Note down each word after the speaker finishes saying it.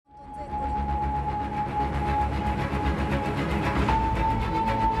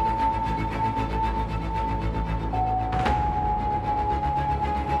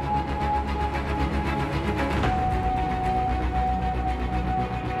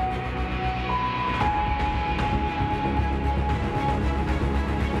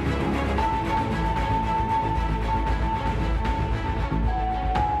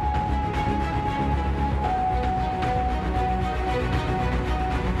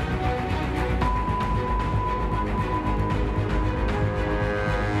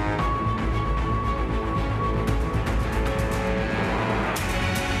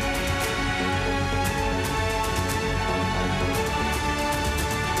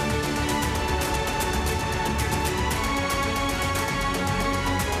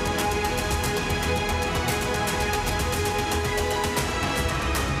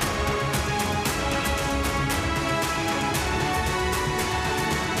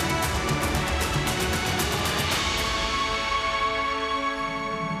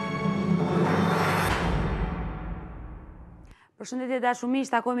Përshëndetje dashumish,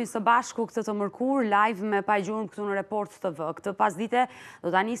 takojmë së bashku këtë të mërkur, live me Pa Gjurmë këtu në Report TV. Këtë pasdite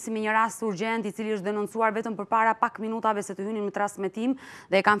do ta nisim me një rast urgjent i cili është denoncuar vetëm përpara pak minutave se të hynin në transmetim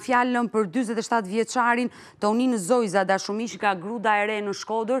dhe e kam fjalën për 47 vjeçarin Tonin Zojza dashumish nga gruda e re në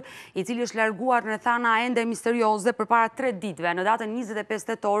Shkodër, i cili është larguar në thana ende misterioze përpara 3 ditëve. Në datën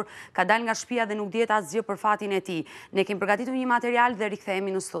 25 tetor ka dalë nga shtëpia dhe nuk dihet asgjë për fatin e tij. Ne kemi përgatitur një material dhe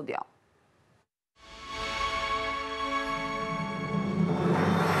rikthehemi në studio.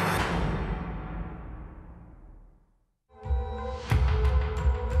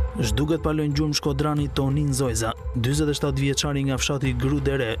 Zhduket palën gjurmë shkodrani Tonin Zojza, 47 vjeçari nga fshati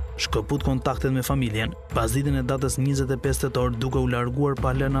Grudere, shkëput kontaktet me familjen, pas ditën e datës 25 tetor duke u larguar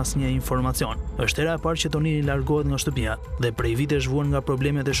pa lënë asnjë informacion. Është hera e parë që Tonini largohet nga shtëpia dhe prej vitesh vuan nga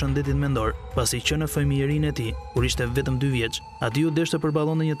problemet e shëndetit mendor, pasi që në fëmijërinë e tij, kur ishte vetëm 2 vjeç, aty u deshte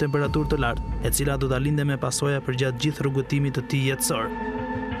përballonte një temperaturë të lartë, e cila do ta lindte me pasoja përgjatë gjithë rrugëtimit të tij jetësor.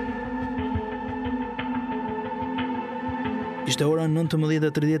 Ishte ora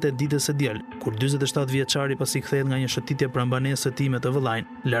 19:30 e ditës së diel, kur 47 vjeçari pasi kthehet nga një shëtitje pranë banesës së tij me të vëllain,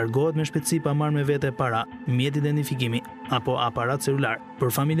 largohet me shpejtësi pa marrë me vete para, mjet identifikimi apo aparat celular.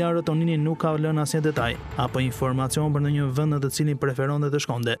 Për familjarët Tonini nuk ka lënë asnjë detaj apo informacion për ndonjë vend në të cilin preferonte të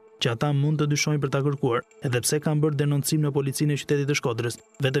shkonte, që ata mund të dyshojnë për ta kërkuar, edhe pse kanë bërë denoncim në policinë e qytetit të Shkodrës,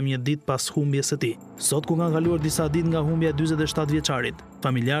 vetëm një ditë pas humbjes së tij. Sot ku kanë kaluar disa ditë nga humbja e 47 vjeçarit,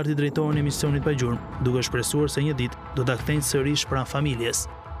 familjarët i drejtohen emisionit Pa Gjurmë, duke shpresuar se një ditë do ta kthejnë sërish pranë familjes.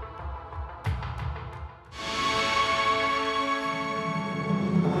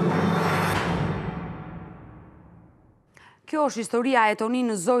 Kjo është historia e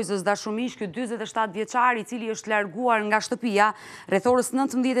Tonin Zojzës dashumish, ky 47 vjeçar i cili është larguar nga shtëpia rreth orës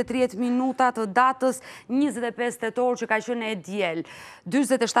 19:30 minuta të datës 25 tetor që ka qenë e diel.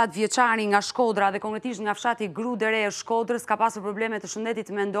 47 vjeçari nga Shkodra dhe konkretisht nga fshati Grudere e Shkodrës ka pasur probleme të shëndetit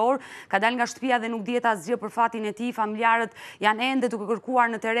mendor, ka dalë nga shtëpia dhe nuk dihet asgjë për fatin e tij. Familjarët janë ende duke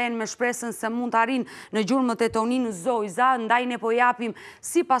kërkuar në terren me shpresën se mund të arrijnë në gjurmët e Tonin Zojza, ndaj ne po japim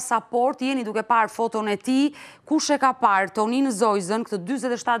si pasaport, jeni duke parë foton e tij, kush e ka parë Tonin Zojzën, këtë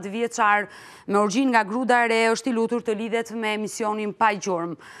 47 vjeçar me origjinë nga gruda e re, është i lutur të lidhet me emisionin Pa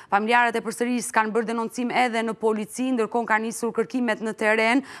Gjurmë. Familjarët e përsërisë kanë bërë denoncim edhe në polici, ndërkohë kanë nisur kërkimet në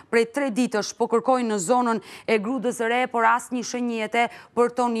terren. Prej 3 ditësh po kërkojnë në zonën e grudës së re, por asnjë shënjete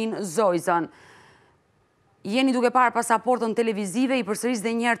për Tonin Zojzën. Jeni duke parë pasaportën televizive, i përsëris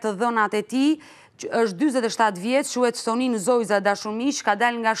dhe njerë të dhënat e tij, është 47 vjeç, quhet Tonin Zojza dashumish, ka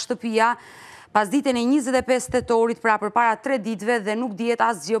dalë nga shtëpia pas ditën e 25 tetorit, pra përpara 3 ditëve dhe nuk dihet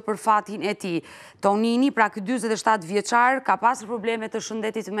asgjë për fatin e tij. Tonini, pra ky 47 vjeçar, ka pasur probleme të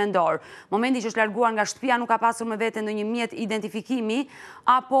shëndetit mendor. Momenti që është larguar nga shtëpia nuk ka pasur me vete ndonjë mjet identifikimi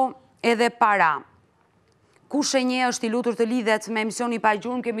apo edhe para. Kush e njeh është i lutur të lidhet me emisionin Pa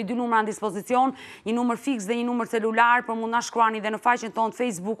Gjurmë. Kemi 2 numra në dispozicion, një numër fiks dhe një numër celular, për mund na shkruani dhe në faqen tonë të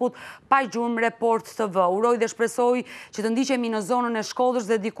Facebookut Pa Gjurmë Report TV. Uroj dhe shpresoj që të ndiqemi në zonën e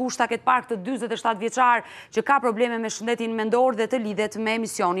Shkodrës dhe dikush ta ketë parë këtë 47 vjeçar që ka probleme me shëndetin mendor dhe të lidhet me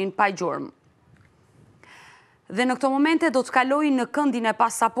emisionin Pa Gjurmë. Dhe në këto momente do të kaloj në këndin e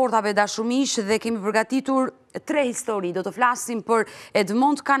pasaportave dashumish dhe kemi përgatitur 3 histori. Do të flasim për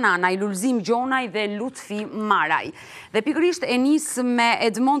Edmond Kananaj, Lulzim Gjonaj dhe Lutfi Maraj. Dhe pikërisht e nis me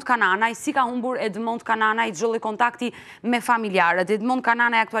Edmond Kananaj, si ka humbur Edmond Kananaj çdo lloj kontakti me familjarët. Edmond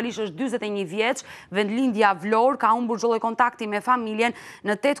Kananaj aktualisht është 41 vjeç, vendlindja Vlorë, ka humbur çdo lloj kontakti me familjen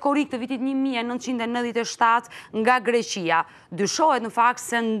në 8 korrik të vitit 1997 nga Greqia. Dyshohet në fakt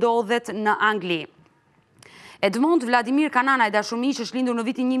se ndodhet në Angli. Edmond Vladimir Kananaj dashumish është lindur në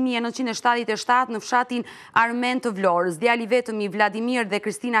vitin 1977 në fshatin Armen të Vlorës. Djali vetëm i Vladimir dhe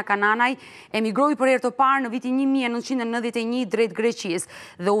Kristina Kananaj emigroi për herë të parë në vitin 1991 drejt Greqisë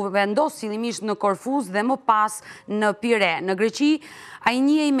dhe u vendos fillimisht në Korfuz dhe më pas në Pire. Në Greqi ai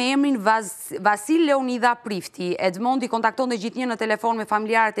njihej me emrin Vasil Leonida Prifti. Edmondi kontaktonte gjithnjë në telefon me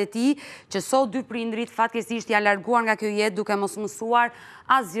familjarët e tij, që sot 2 prindrit fatkeqësisht janë larguar nga kjo jetë duke mos mësuar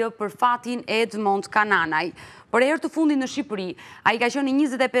asgjë për fatin e Edmond Kananaj. Për herë të fundit në Shqipëri, ai ka qenë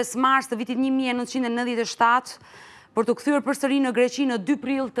 25 mars të vitit 1997 për të kthyer përsëri në Greqi në 2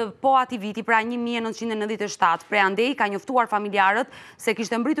 prill të po atij viti, pra 1997. Preandej ka njoftuar familjarët se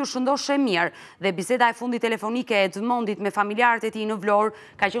kishte mbritur shëndoshë mirë dhe biseda e fundit telefonike e Edmondit me familjarët e tij në Vlorë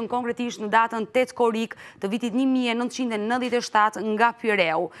ka qenë konkretisht në datën 8 korrik të vitit 1997 nga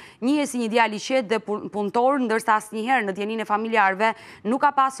Pireu. Njihet si një djalë i qetë dhe punëtor, ndërsa asnjëherë në dieninë e familjarëve nuk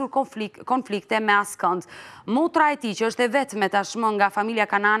ka pasur konflikte me askënd. Motra e tij, që është e vetme tashmë nga familja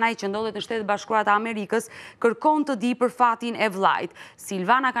Kananaj që ndodhet në Shtetet Bashkuara të Amerikës, kërkon të di për fatin e vllajt.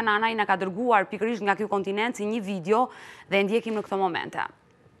 Suzana Kananaj na ka dërguar pikërisht nga ky kontinent një video dhe e ndjekim në këto momente.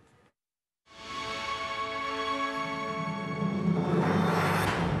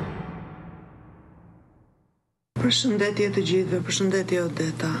 Përshëndetje të gjithëve, përshëndetje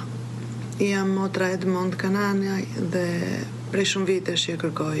Odeta. Jam Motra Kananaj dhe prej shumë vitesh që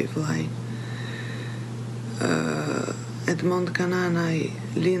kërkoj vllajin. Edmond Kananaj,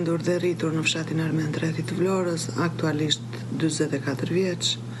 lindur dhe rritur në fshatin Armend rreth të Vlorës, aktualisht 44 vjeç,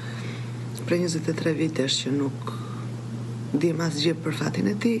 prej 23 vitesh që nuk dim asgjë për fatin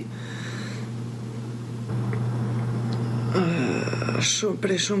e tij.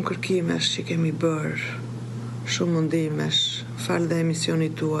 Prej shumë kërkimesh që kemi bërë, shumë mundimesh, fal dhe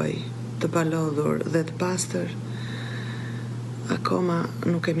emisionit tuaj të palodhur dhe të pastër, akoma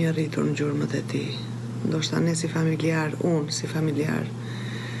nuk kemi arritur në gjurmët e tij. Ndoshta ne si familjar, unë si familjar,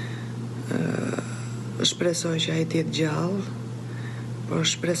 shpresoj që ai të jetë gjallë, por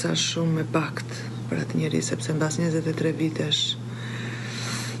shpresa shumë me bakt për atë njeri, sepse mbas 23 vitesh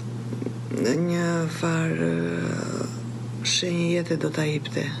një farë shenjë jete do ta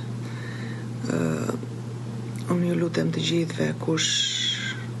jepte. Unë ju lutem të gjithëve, kush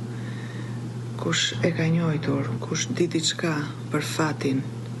e ka njohur, kush di diçka për fatin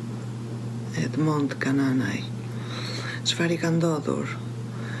Edmond Kananaj, çfarë i ka ndodhur,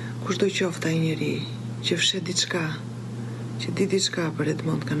 kushdo qoftë ai njeri që fshet diçka, që di diçka për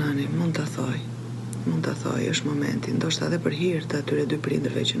Edmond Kananaj, mund ta thoj, është momenti, ndoshta edhe për hir të atyre dy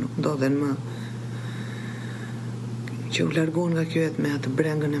prindërve që nuk ndodhen më, që u larguan nga kjo jetë me atë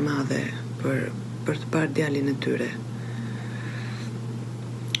brengën e madhe për të parë djalin e tyre.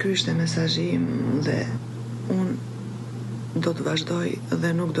 Ky ishte mesazhi im dhe unë do të vazhdoj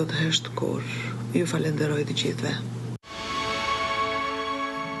dhe nuk do të hesht kurrë. Ju falenderoj të gjithëve.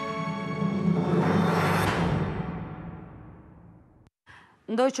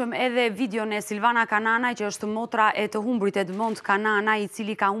 Ndoqëm edhe videon e Suzana Kananaj, që është motra e të humbrit Edmond Kananaj, i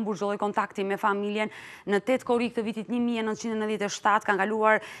cili ka humbur çdo lloj kontakti me familjen në 8 korrik të vitit 1997, kanë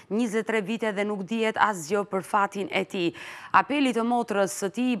kaluar 23 vite dhe nuk dihet asgjë për fatin e tij. Apeli të motrës së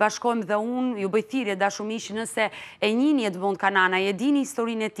tij i bashkojmë dhe unë, ju bëj thirrje dashumiq, nëse e njihni Edmond Kananaj, e dini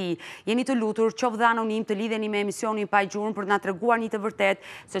historinë e tij, jeni të lutur, qoftë dhe anonim, të lidheni me emisionin Pa Gjurmë për të na treguar një të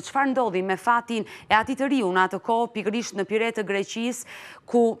vërtetë se çfarë ndodhi me fatin e atij të riu në atë kohë, pikërisht në Pire të Greqisë,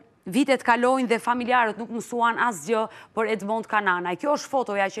 ku vitet kalojnë dhe familjarët nuk mësuan asgjë për Edmond Kananaj. Kjo është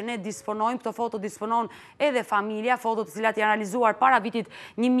fotoja që ne disponojmë, këto foto disponon edhe familja, foto të cilat janë realizuar para vitit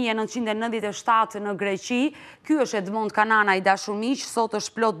 1997 në Greqi. Ky është Edmond Kananaj dashur miq, sot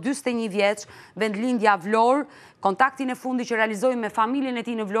është plot 41 vjeç, vendlindja Vlorë. Kontaktin e fundi që realizojmë me familjen e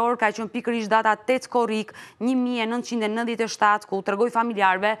tij në Vlorë ka qenë pikërisht data 8 korrik 1997, ku tregoi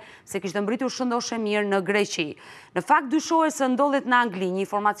familjarëve se kishte mbritur shëndoshë mirë në Greqi. Në fakt, dyshuese ndodhet në Angli. Një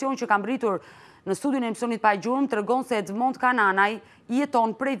informacion që ka mbritur në studion e emisionit Pa Gjurmë tregon se Edmond Kananaj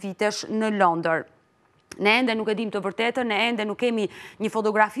jeton prej vitesh në Londër. Ne ende nuk e dim të vërtetën, ne ende nuk kemi një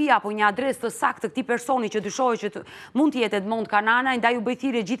fotografi apo një adresë të saktë të këtij personi që dyshohet që mund të jetë Edmond Kananaj, ndaj u bëj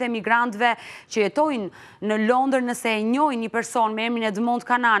thirrje gjithë emigrantëve që jetojnë në Londër, nëse e njohin një person me emrin Edmond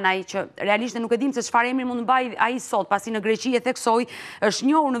Kananaj, që realisht ne nuk e dim se çfarë emri mund të mbajë ai sot, pasi në Greqi e theksoi, është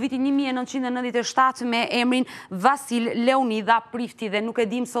njohur në vitin 1997 me emrin Vasil Leonida Prifti dhe nuk e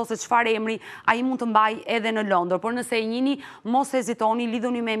dim sot se çfarë emri ai mund të mbajë edhe në Londër. Por nëse e njihni, mos hezitoni,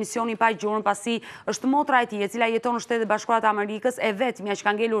 lidhuni me emisionin Pa Gjurmë, pasi është motra e tij, e cila jeton në Shtetet Bashkuara të Amerikës, e vetmja që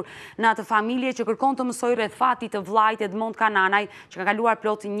ka ngelur në atë familje që kërkon të mësojë rreth fatit të vllajt Edmond Kananaj, që ka kaluar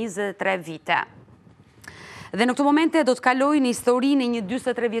plot 23 vite. Dhe në këtë momente do të kaloj në historinë e një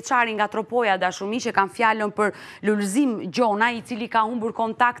 43 vjeçari nga Tropoja, dashur miq, që kanë fjalën për Lulzim Gjona, i cili ka humbur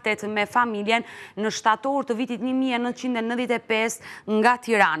kontaktet me familjen në shtator të vitit 1995 nga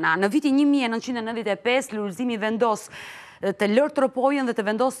Tirana. Në vitin 1995 Lulzimi vendos të lërë Tropojën dhe të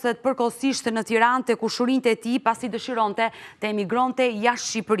vendoset përkohësisht në Tiranë te kushurinë e tij, pasi dëshironte të emigronte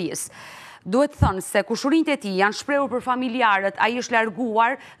jashtë Shqipërisë. Duhet thënë se kushurinë e tij janë shprehur për familjarët, ai është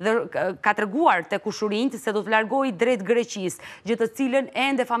larguar dhe ka treguar te kushurinë se do të largohej drejt Greqisë, gjë të cilën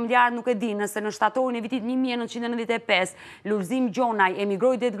ende familjarët nuk e dinë nëse në shtatorin e vitit 1995 Lulzim Gjonaj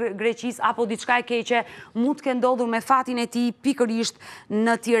emigroi drejt Greqisë apo diçka e keqe mund të ketë ndodhur me fatin e tij pikërisht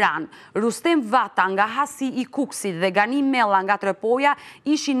në Tiranë. Rustem Vata nga Hasi i Kuksit dhe Ganim Mella nga Tropoja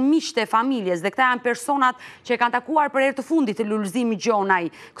ishin miqtë e familjes dhe këta janë personat që e kanë takuar për herë të fundit të Lulzim Gjonaj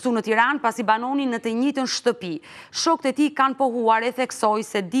këtu në Tiranë, pasi banonin në të njëjtën shtëpi. Shokët e tij kanë pohuar, e theksoi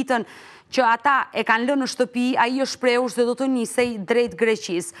se ditën që ata e kanë lënë në shtëpi, ai është shprehur se do të nisej drejt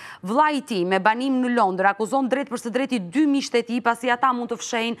Greqisë. Vllai i tij me banim në Londër akuzon drejt për së drejti 2 miqtë e tij pasi ata mund të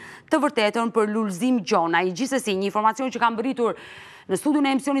fshehin të vërtetën për lulëzim gjona. Gjithsesi, një informacion që ka mbërritur në studiun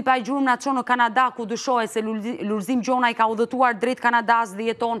e emisionit Pa Gjurmë na çon në Kanada, ku dyshohet se lulëzim gjona i ka udhëtuar drejt Kanadas dhe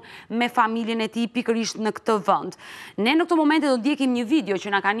jeton me familjen e tij pikërisht në këtë vend. Ne në këtë moment do ndjekim një video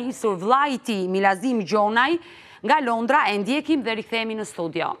që na ka nisur vllai i tij Milazim Gjonaj nga Londra, e ndjekim dhe rikthehemi në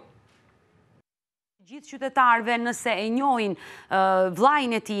studio. Gjithë qytetarëve, nëse e njohin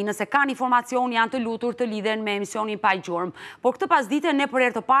vllajin e tij, nëse kanë informacion, janë të lutur të lidhen me emisionin Pa Gjurmë. Por këtë pasdite ne për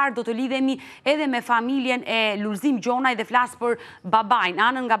herë të parë do të lidhemi edhe me familjen e Lulëzim Gjonaj dhe flas për babain,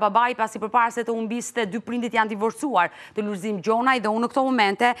 anën nga babai, pasi përpara se të humbiste 2 prindit janë divorcuar të Lulëzim Gjonaj, dhe unë në këto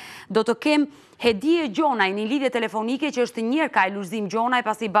momente do të kem Hedije Gjonaj në lidhje telefonike, që është njerëka e Lulëzim Gjonaj,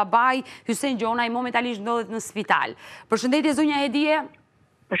 pasi babai Hysen Gjonaj momentalisht ndodhet në spital. Përshëndetje zonja Hedije.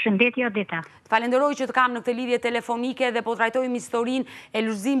 Përshëndetje Odeta. Falenderoj që të kam në këtë lidhje telefonike dhe po trajtojmë historinë e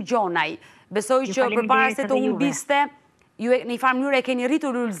Lulëzim Gjonaj. Besoj që përpara se të humbiste, ju në një farë mënyrë e keni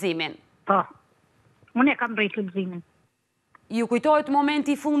rritur lulëzimin. Po. Unë e kam rritur lulëzimin. Ju kujtohet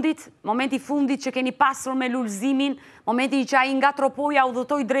momenti i fundit që keni pasur me lulëzimin, momenti që ai nga Tropoja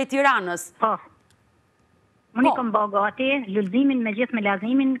udhëtoi drejt Tiranës. Po. Unë i kam bërë gati lulëzimin me gjithë me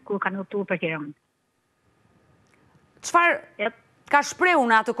lazimin ku kanë udhëtuar për Tiranë. Çfarë ka shprehur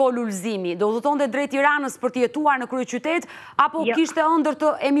në atë kohë lulëzimi? Do udhëtonte drejt Tiranës për të jetuar në kryeqytet apo kishte ëndër të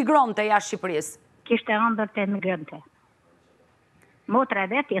emigronte jashtë Shqipërisë? Kishte ëndër të emigronte. Motra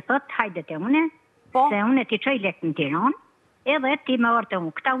vetë i thot hajde te une, se une ti çoj lek në Tiranë, edhe ti më orte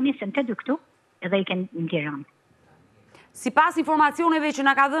unë. Këta u nisën të dy këtu, edhe i kënë në Tiranë. Sipas informacioneve që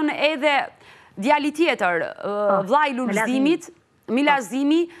na ka dhënë edhe djali tjetër, vllai lulëzimit,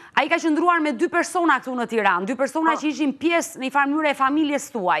 Milazimi, ai ka qëndruar me 2 persona këtu në Tiranë, 2 persona që ishin pjesë në një farë mënyrë e familjes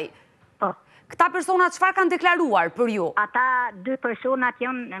tuaj. Po. Këta persona çfarë kanë deklaruar për ju? Ata 2 personat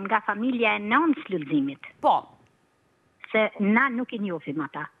janë nga familja e nënës lulëzimit. Po. Se na nuk i njohim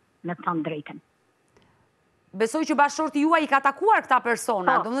ata, me të thënë drejtën. Besoj që bashkëshorti juaj i ka takuar këta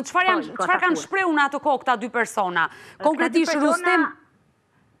persona. Domethënë çfarë kanë shprehur në atë kohë këta 2 persona? Konkretisht Rustem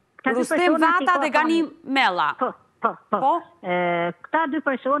Vata dhe Ganim Mella. Po. Këta 2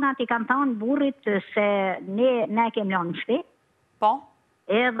 personat i kanë thënë burrit se ne kemi lënë në shtëpi. Po.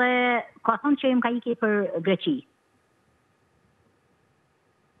 Edhe ka thënë që im ka iki për Greqi.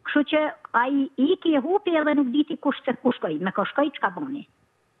 Kështu që ai iki e hupi edhe nuk diti kush shkoi, me ka shkoi çka bëni.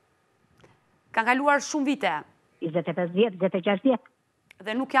 Kanë kaluar shumë vite. 25 vjet, 26 vjet.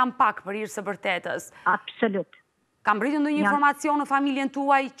 Dhe nuk janë pak për hir së vërtetës. Absolut. Kam britur ndonjë informacion në familjen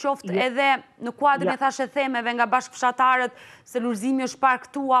tuaj, qoftë edhe në kuadrin e thashë themeve nga bashkëfshatarët se lulëzimi është parë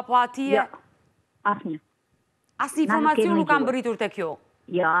këtu apo atje? Jo, asnjë. Asnjë informacion nuk kam britur tek ju?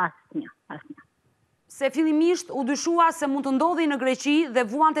 Jo, asnjë. Se fillimisht u dyshua se mund të ndodhej në Greqi dhe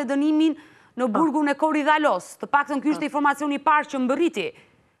vuante dënimin në burgun e Korydhalos. Të paktën ky ishte informacioni i parë që mbërriti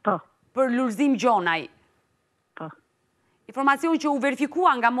për Lulëzim Gjonaj. Informacion që u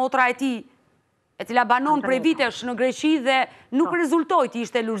verifikua nga motra e tij, e cila banon prej vitesh në Greqi dhe nuk rezultoi të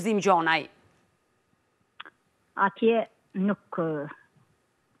ishte Lulëzim Gjonaj. Atje nuk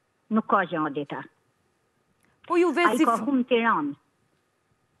ka gjë Odeta. Po ju vetë si... Ai ka humbur Tiranë.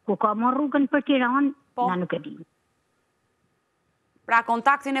 Ku ka marrë rrugën për Tiranë, na nuk e di. Pra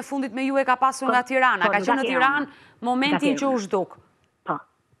kontaktin e fundit me ju e ka pasur nga Tirana, ka qenë në Tiranë momentin që u zhduk. Po.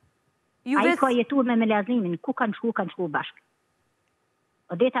 Ai ka jetuar me Melazimin, ku kanë shku bashkë.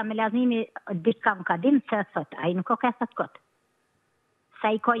 Odeta Melazimi diçka më ka dim se thot, ai nuk ka thot kot. Sa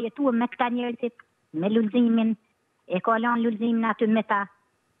i ka jetuar me këta njerëzit, me lulëzimin, e ka lanë lulëzimin aty me ta.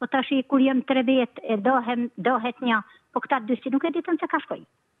 Po tash kur jam 3 vjet e dohet një, po këta 2 si nuk e ditën se ka shkoj.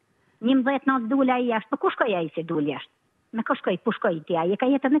 11 natë dule ai jashtë, po ku shkoj ai se dule jashtë? Me ka shkoj, ku shkoj ti, ai e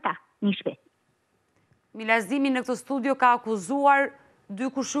ka jetën me ta, një shtëpi. Milazimi në këtë studio ka akuzuar 2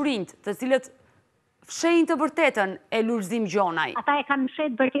 kushurinjt, të cilët fshehin të vërtetën e Lulëzim Gjonaj. Ata e kanë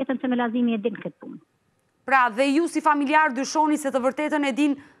fshehet vërtetën se Melazimi e din këtë punë. Pra, dhe ju si familjar dyshoni se të vërtetën e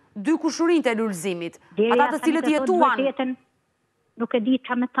din 2 kushurinjt e Lulëzimit. Ata të cilët jetuan. Nuk e di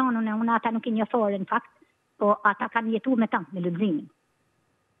çfarë më thonë, unë ata nuk i njohur në fakt, po ata kanë jetuar me ta, me Lulëzimin.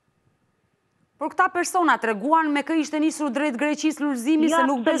 Por këta persona treguan me kë ishte nisur drejt Greqisë Lulëzimi, se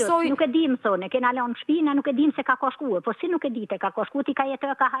nuk besoj... Nuk e dim thonë, kena lënë shtëpinë, nuk e dim se ka shkuar, po si nuk e dite ka shkuar, ti ka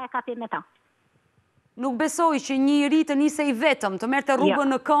jetuar ka haja kafe me ta. Nuk besoj që një i ri të nisej vetëm, të merrte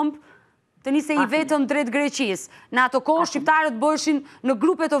rrugën në këmbë, të nisej i vetëm drejt Greqisë. Në ato kohë shqiptarët bëheshin në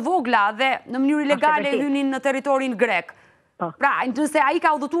grupe të vogla dhe në mënyrë ilegale hynin në territorin grek. Pra, nëse ai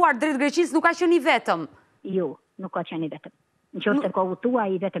ka udhëtuar drejt Greqisë, nuk ka qenë i vetëm. Jo, nuk ka qenë i vetëm. Në që se ka utua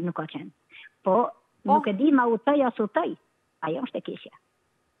i vetëm nuk ka qenë. Po, nuk e di ma utoj as utoj. Ajo është e keqja.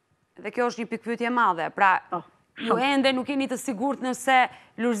 Dhe kjo është një pikpyetje madhe. Pra, ju ende nuk jeni të sigurt nëse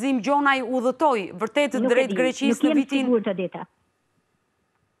Lulzim Gjonaj udhëtoi vërtet drejt Greqisë në vitin... Nuk jem sigurt të deta.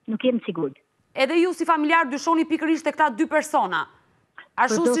 Nuk jem sigurt. Edhe ju si familjar dyshoni pikërisht e këta dy persona.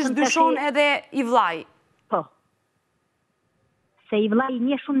 Ashtu si dyshon edhe i vllai. Po. Se i vllai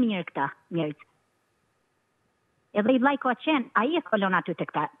një shumë mirë këta njerëz. Edhe i vllai ka qenë, ai e kolon aty të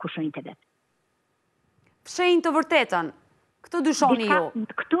këta kushërinjt e vet. Fshehin të vërtetën. Këtë dyshoni ju.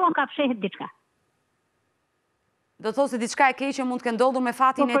 Këtu on ka fshehet diçka. Do thosë se diçka e keqe mund të kenë ndodhur me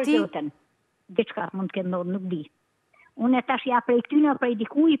fatin e tij? Po, për zotin. Diçka mund të kenë ndodhur, nuk di. Unë tash ja prej këtyne prej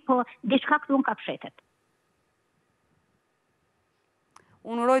dikuj, po diçka këtu on ka fshetet.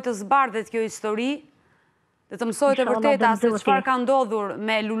 Unë uroj të zbardhet kjo histori, dhe të mësojt e vërteta se çfarë ka ndodhur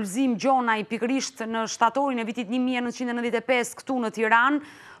me Lulzim Gjonaj pikërisht në shtatorin e vitit 1995 këtu në Tiranë,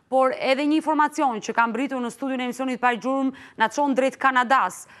 por edhe një informacion që kam mbritur në studion e emisionit Pa Gjurmë na çon drejt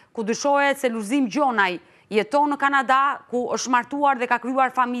Kanadas, ku dyshohet se Lulzim Gjonaj jeton në Kanada, ku është martuar dhe ka krijuar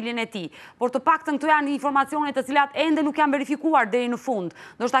familjen e tij. Por të paktën këto janë informacione të cilat ende nuk janë verifikuar deri në fund.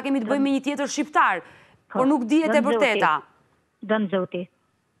 Ndoshta kemi të bëjmë me një tjetër shqiptar, por nuk dihet e vërteta. Dën zoti.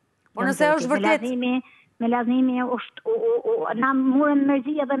 Por nëse është vërtet... Me laznimi është, na murën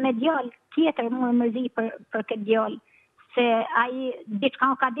mërzi edhe me djallë, tjetër murën mërzi për këtë djallë, se ai diçka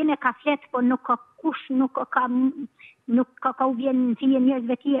ka dine ka flet, por nuk ka kush, nuk ka u vjen në fije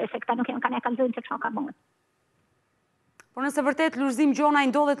njerëzve tjerë, se këta nuk janë kanë e kalzojnë se çka ka bënë. Por nëse vërtet Lulzim Gjonaj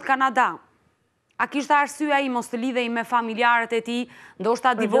ndodhet në Kanada, a kishte arsye ai mos të lidhej me familjarët e tij,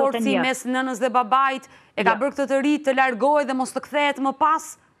 ndoshta divorci mes nënës dhe babait, e ka bërë këtë të ri të largohej dhe mos të kthehet më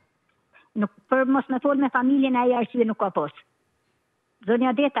pas? Nuk për mos me fol me familjen ai arsye nuk ka pas.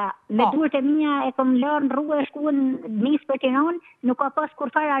 Zonja Deta, me duart e mia e kom lënë rrugë e shkuën nis për Tiranë, nuk ka pas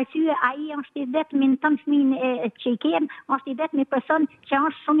kurfar arsye, ai është i vetmi në tëm fëmijën që i kem, është i vetmi person që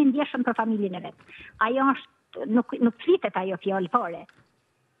është shumë i ndjeshëm për familjen e vet. Ai është nuk flitet ajo fjalë fare.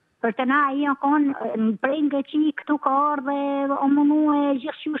 Për të na ai kanë prej Greqi këtu ka ardhe o munue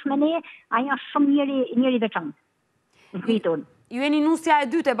gjithçysh me ne, ai është shumë njëri veçantë. Viton. Ju jeni nusja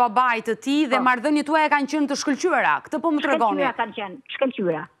e dytë e babait të tij dhe marrëdhëniet tuaja kanë qenë të shkëlqyera. Këtë po më tregoni. Shkëlqyera kanë qenë,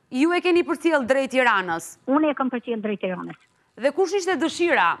 shkëlqyera. Ju e keni përcjell drejt Tiranës. Unë e kam përcjell drejt Tiranës. Dhe kush ishte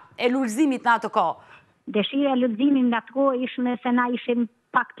dëshira e Lulzimit në atë kohë? Dëshira e Lulzimit në atë kohë ishte se na ishim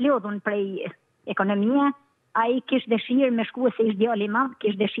pak të lodhur prej ekonomia. Ai kishte dëshirë me shkuar se ishte djali i madh,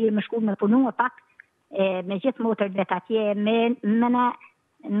 kishte dëshirë me shkuar me punuar pak, me gjithë motrat vet atje, me në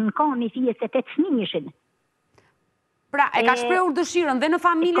kohën e fije se 8 fëmijë ishin. Pra, e ka shprehur dëshirën dhe në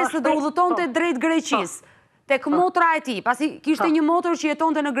familje se do udhëtonte drejt Greqisë, tek motra e tij, pasi kishte një motër që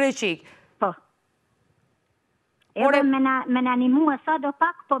jetonte në Greqi. Po. Edhe me na animua sa do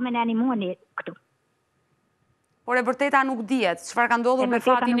pak, po me na animuani këtu. Por e vërteta nuk dihet çfarë ka ndodhur me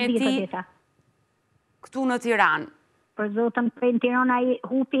fatin e tij këtu në Tiranë. Për zotën, prej në Tiranë ai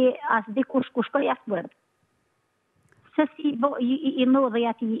hupi as dikush ku shkoi as vend. Se si i ndodhej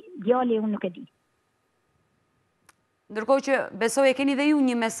atij djali unë nuk e di. Ndërkohë që besoj e keni dhe ju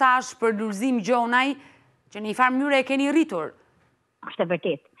një mesazh për Lulzim Gjonaj, që në një farë mënyrë e keni rritur. Është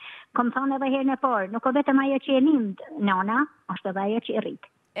vërtet. Kom thonë edhe herën e parë, nuk o vetëm ajo që e nimt nana, është edhe ajo që e rrit.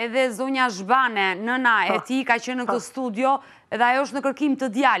 Edhe zonja Zhbane, nëna e tij, ka qenë në këtë studio, edhe ajo është në kërkim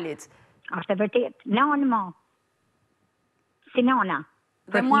të djalit. Është vërtet. Nanë ma. Si nana.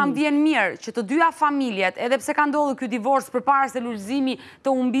 Dhe mua më vjen mirë që të dyja familjet, edhe pse ka ndodhur ky divorc përpara se Lulzimi të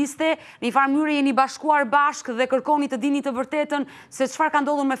humbiste, në një farë mënyrë jeni bashkuar bashkë dhe kërkoni të dini të vërtetën se çfarë ka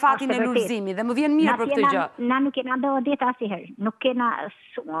ndodhur me fatin e Lulzimit dhe më vjen mirë për këtë gjë. Na nuk kena ndodhur ditë asnjëherë.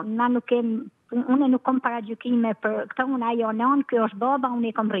 Unë nuk kam paragjykime për këtë, unë ajo non, ky është baba,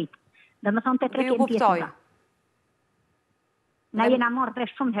 unë e kam rrit. Domethënë te tre kemi pjesë. Na jena marrë dhe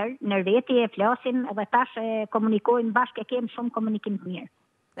shumë herë, në rrjeti e flasim edhe tash e komunikojmë bashkë, e kemë shumë komunikim të mirë.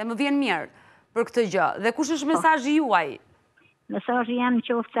 Dhe më vjen mirë për këtë gjë. Dhe kush është mesazhi juaj? Mesazhi jam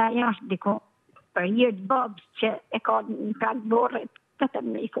qoftë se ajo është diku për hir të babës që e ka në prag borrit vetëm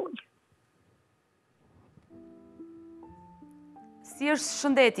në i fund. Si është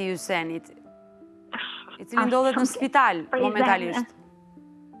shëndeti i Ysenit, i cili ndodhet në spital momentalisht?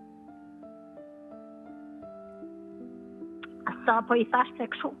 Sa po i thash se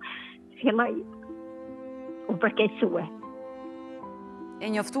kështu, filloj u përkeqësue. E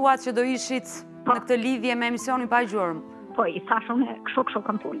njoftuat që do ishit në këtë lidhje me emisionin Pa Gjurmë? Po i thash unë kështu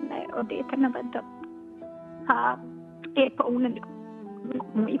kam punë me Odetën edhe të po unë nuk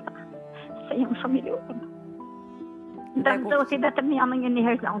më i tha, se jam shumë i lutëm. Dhe zoti vetëm jam një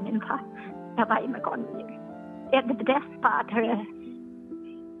herë zonin, tha, edhe ai me ka mirë. edhe vdes pa atëherë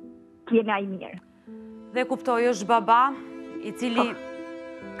t'jena i mirë. Dhe kuptoj, është baba i cili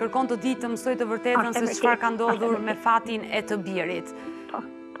kërkon të ditë të mësoj të vërtetën se çfarë ka ndodhur me fatin e të birit.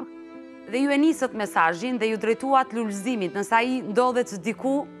 Dhe ju e nisët mesazhin dhe ju drejtuat lullëzimit, nësa ai ndodhet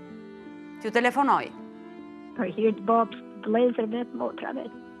diku, t'ju telefonoj. Për hir të babës, vëllezërve të motrave,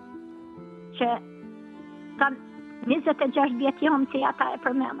 që kanë 26 vjetë jam që ata e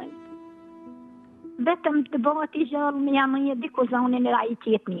përmendin. Vetëm të bëhet i gjallë me jam një diku zonin e ai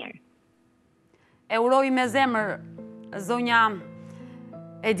tjetë mirë. E uroj me zemër, zonja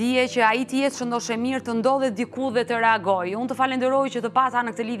e dije që ai të jetë shëndoshe mirë, të ndodhet diku dhe të reagoj. Unë të falenderoj që të pata në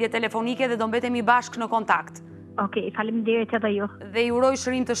këtë lidhje telefonike dhe do mbetemi bashkë në kontakt. Okej, faleminderit edhe ju. Dhe i uroj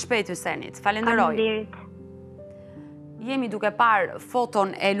shërim të shpejtë Ysenit. Falenderoj. Faleminderit. Jemi duke parë foton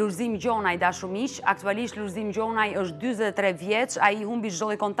e Lulzim Gjonaj dashumish. Aktualisht Lulzim Gjonaj është 43 vjeç, ai humbi çdo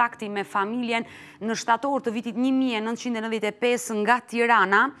lloj kontakti me familjen në shtator të vitit 1995 nga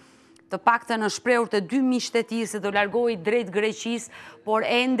Tirana. Të paktën në shprehur të 2 miqtë e tij se do largohej drejt Greqisë, por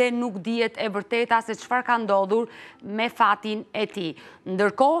ende nuk dihet e vërteta se çfarë ka ndodhur me fatin e tij.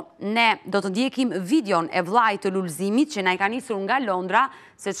 Ndërkohë, ne do të ndjekim videon e vllait të Lulzimit që na i ka nisur nga Londra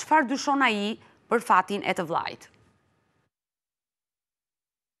se çfarë dyshon ai për fatin e të vllait.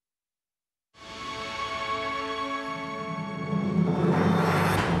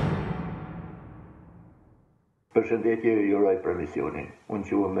 Përshëndetje, ju uroj për emisionin. Unë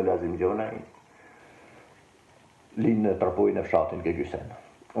quhem Lulzim Gjonaj, lind në Tërpojën e fshatin ke Gjysen.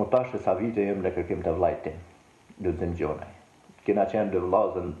 Unë tash sa vite jem në kërkim të vllait tim, Lulzim Gjonaj. Kena qenë dy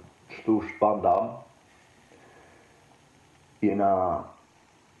vllazën shtush pa ndam.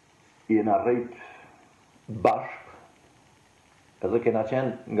 Jena rrit bashk, edhe kena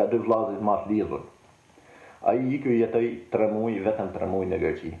qenë nga dy vllazët më të lidhur. Ai iku jetoi 3 muaj, vetëm 3 muaj në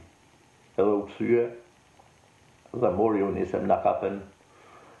Greqi. Edhe u kthye dhe mori unë nisem në kapën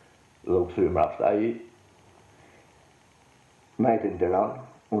dhe u këthuj mrasht. Ai majtë në Tiranë,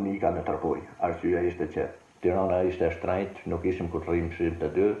 unë ika në Tërpojë. Arsyeja ishte që Tirana ishte e shtrenjtë, nuk ishim ku të rrim shim të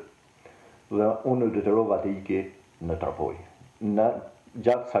dy, dhe unë detyrova të iki në Tërpojë. Në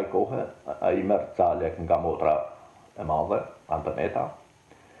gjatë saj kohë, ai merr ca lek nga Motra e madhe, Antoneta,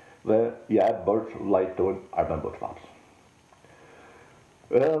 dhe ja e bërç vllait ton Arben Boçmans.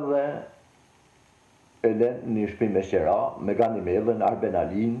 Edhe e lën një shtëpi me qera, me Ganimellën,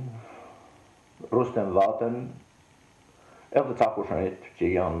 Arbenalin, Rustem Vatën, edhe ca kushërit që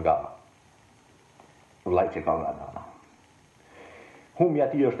janë nga vllai që ka nga nana. Humja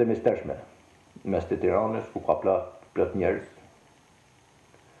ati është e mistershme, mes të Tiranës, ku ka plot njerëz,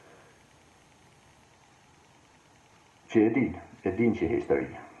 që e din që histori.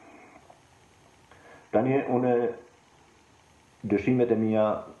 Tani, une, dyshimet e mia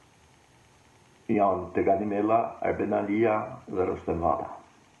janë të Ganimella, Arbenalia dhe Rustem Vata.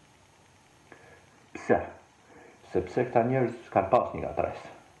 Pse? Sepse këta njerëz kanë pas një atres.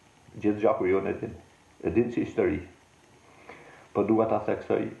 Gjithë gjaku jonë e din si histori. Po dua ta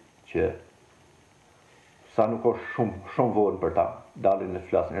theksoj që sa nuk është shumë vonë për ta, dalin në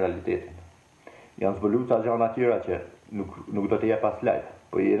flasin realitetin. Janë zbulu ca gjana tjera që nuk do të jep as lajm,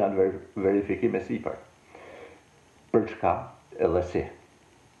 po jena në verifikim e sipër. Për çka edhe si.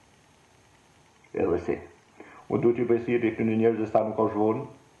 Unë du t'ju pëjsiri kënë njerëzë sa nuk është vonë,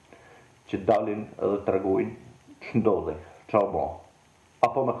 që dalin edhe të tregojnë që ndodhej, qa mo.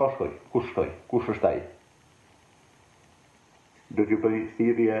 Apo me ka shkoj, kush është ai. Du t'ju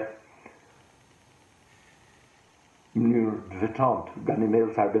pëjsiri në mënyrë të veçantë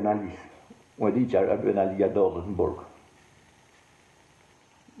Ganimellës Arbenalis. Unë e di që Arbenalia ndodhet në Burg,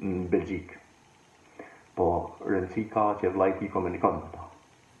 në Belgjik. Po rëndësi ka që vllai i komunikon me ta.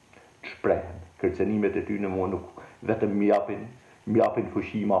 Të shprehen. Kërcenimet e ty në mua nuk vetëm mi japin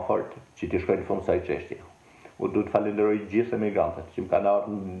fuqi ma fort që t'i shkojnë në fund kësaj çështje. U du të falenderoj gjithë emigrantët që më kanë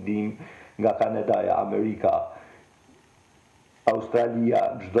ardhur në ndihmë nga Kanadaja, Amerika, Australia,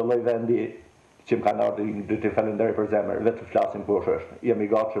 çdo lloj vendi që më kanë ardhur, du t'i falenderoj për zemër, vetë flasim kush është. Jam i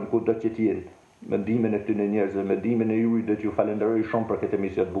gatshëm kudo që të jenë, me ndihmën e këtyre njerëzve, me ndihmën e juaj do t'ju falenderoj shumë për këtë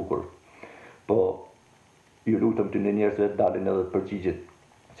emision të bukur. Po ju lutem këtyre njerëzve dalin edhe të përgjigjet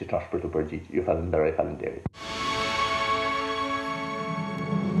si që është për të përgjigjë. Ju falenderit.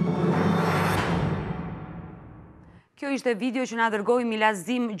 Kjo ishte video që na dërgoi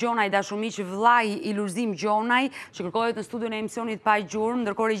Milazim Gjonaj, dashumiq vllai i Lulzim Gjonaj, që kërkohet në studion e emisionit Pa Gjurmë,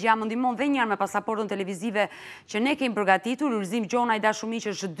 ndërkohë regjia më ndihmon dhe njëherë me pasaportën televizive që ne kemi përgatitur. Lulzim Gjonaj, dashumiq,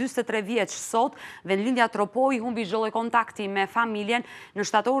 është 43 vjeç sot, vendlindja tropoi, humbi çdo lloj kontakti me familjen në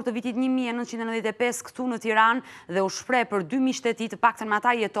shtator të vitit 1995 këtu në Tiranë dhe u shpreh për dy miqtë e tij, të paktën me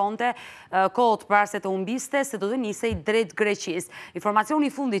ata jetonte kohët para se të humbiste, se do të nisej drejt Greqisë. Informacioni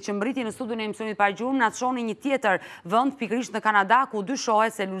i fundit që mbriti në studion e emisionit Pa Gjurmë na çoni një tjetër vend, pikërisht në Kanada, ku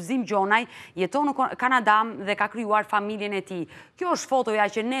dyshohet se Lulzim Gjonaj jeton në Kanada dhe ka krijuar familjen e tij. Kjo është fotoja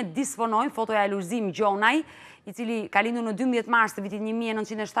që ne disponojmë, fotoja e Lulzim Gjonaj, i cili ka lindur në 12 mars të vitit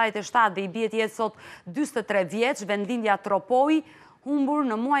 1977 dhe i bie të jetë sot 43 vjeç, vendlindja tropoi, humbur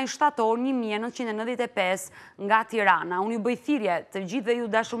në muajin shtator 1995 nga Tirana. Unë ju bëj thirrje të gjithëve ju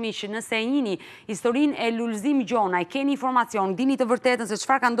dashumiq, nëse e njihni historinë e Lulzim Gjonaj, keni informacion, dini të vërtetën se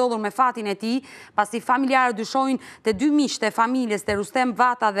çfarë ka ndodhur me fatin e tij, pasi familjarët dyshojnë te dy miqtë e familjes, te Rustem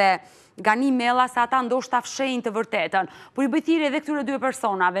Vata dhe Gani Mella, se ata ndoshta fshehin të vërtetën. Por i bëj thirrje edhe këtyre dy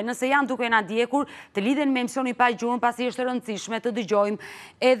personave, nëse janë duke na ndjekur, të lidhen me emisionin Pa Gjurmë, pasi është e rëndësishme të dëgjojmë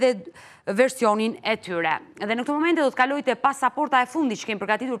edhe versionin e tyre. Dhe në këtë moment do të kaloj te pasaporta e fundit që kemi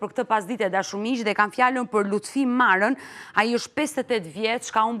përgatitur për këtë pasdite dashumiq, dhe kam fjalën për Lutfi Marën. Ai është 58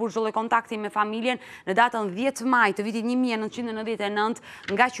 vjeç, ka humbur çdo lloj kontakti me familjen në datën 10 maj të vitit 1999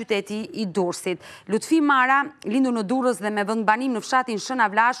 nga qyteti i Durrësit. Lutfi Mara, lindur në Durrës dhe me vendbanim në fshatin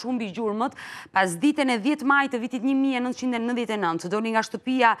Shënavlash, humbi gjurmët pasditën e 10 maj të vitit 1999. Doli nga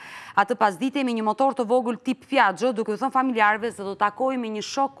shtëpia atë pasdite me një motor të vogël tip Piaggio, duke u thënë familjarëve se do takojë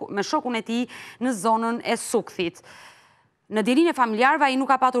me shokun e tij në zonën e Sukthit. Në dielin e familjarëve ai nuk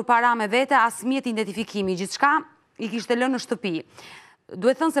ka patur para me vete, as mjet identifikimi, gjithçka i kishte lënë në shtëpi.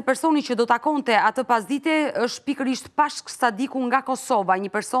 Duhet thënë se personi që do takonte atë pasdite është pikërisht Pashk Sadiku nga Kosova,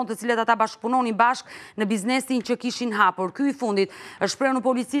 një person të cilët ata bashkëpunonin bashk në biznesin që kishin hapur. Ky i fundit është shprehur në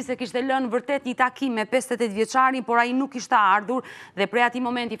polici se kishte lënë vërtet një takim me 58 vjeçarin, por ai nuk kishte ardhur dhe prej atij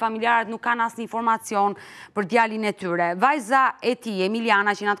momenti familjarët nuk kanë asnjë informacion për djalin e tyre. Vajza e tij,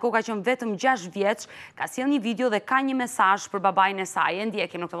 Emiliana, që në atë kohë ka qenë vetëm 6 vjeç, ka sjellë një video dhe ka një mesazh për babain e saj. E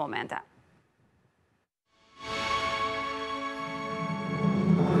ndjekim në këtë moment.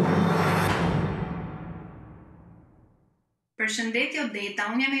 Përshëndetje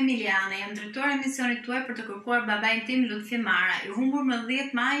Odeta, unë jam Emiliana, jam drejtuar e emisionit tuaj për të kërkuar babain tim Lutfi Mara, i humbur më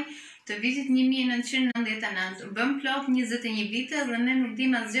 10 maj të vitit 1999. Bëm plot 21 vite dhe ne nuk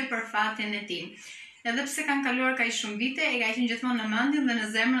dim asgjë për fatin e tij. Edhe pse kanë kaluar kaq shumë vite, e ka qenë gjithmonë në mendjen dhe në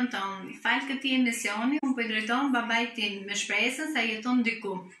zemrën tonë. Fal këtij emisioni, unë po i drejtohem babait tim me shpresën se ai jeton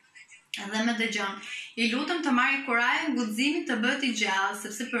diku dhe më dëgjon. I lutem të marrë kurajë guximin të bëhet i gjallë,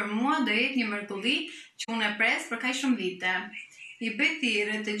 sepse për mua do jetë një mrekulli që unë e pres për kaq shumë vite. I bëj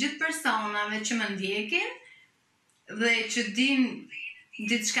thirrje të gjithë personave që më ndjekin dhe që dinë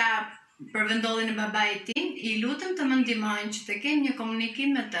diçka për vendodhjen e babait tim, i lutem të më ndihmojnë që të kem një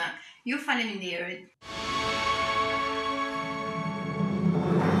komunikim me të. Ju faleminderit.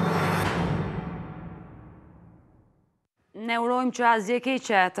 Ne urojmë që asgjë e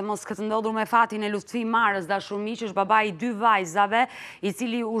keqe të mos këtë ndodhur me fatin e Lutfi Marës, dashumiq, është babai i 2 vajzave, i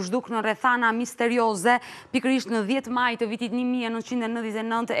cili u zhduk në rrethana misterioze pikërisht në 10 maj të vitit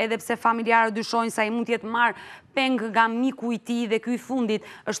 1999, edhe pse familjarët dyshojnë se ai mund të jetë marr peng nga miku i tij dhe ky i fundit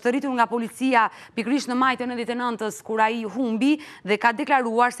është rritur nga policia pikërisht në maj të 99-s kur ai humbi dhe ka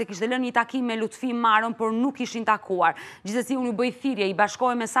deklaruar se kishte lënë një takim me Lutfi Marën, por nuk ishin takuar. Gjithsesi unë ju bëj thirrje, i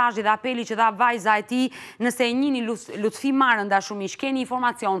bashkoj mesazhi dhe apeli që dha vajza e tij, nëse e njihni Lutfi Marën, dashumiq, keni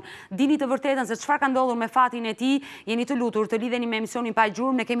informacion, dini të vërtetën se çfarë ka ndodhur me fatin e tij, jeni të lutur të lidheni me emisionin Pa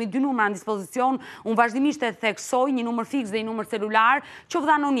Gjurmë. Ne kemi 2 numra në dispozicion, unë vazhdimisht e theksoj, një numër fiks dhe një numër celular,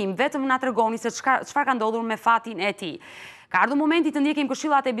 qoftë anonim, vetëm na tregoni se çfarë ka ndodhur me fatin e tij. Ka ardhur momenti të ndjekim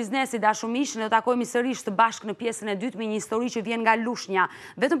këshillat e biznesit, dashumiq, ne do takojmë sërish të bashkë në pjesën e dytë me një histori që vjen nga Lushnja.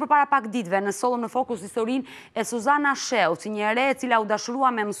 Vetëm përpara pak ditëve ne sollëm në fokus historinë e Suzana Shehut, një e re e cila u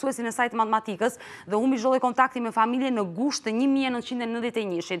dashurua me mësuesin e saj të matematikës dhe humbi çdo lloj kontakti me familjen në gusht të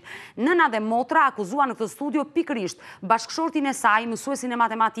 1991-shit. Nëna dhe motra akuzuan në këtë studio pikërisht bashkëshortin e saj, mësuesin e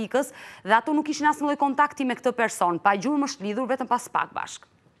matematikës, dhe ato nuk kishin asnjë lloj kontakti me këtë person. Pa Gjurmë është lidhur vetëm pas pak bashkë.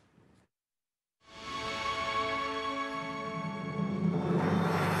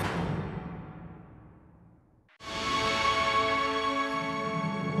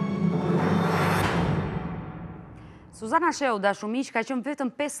 Suzana Shehut, dashumiq, ka qenë vetëm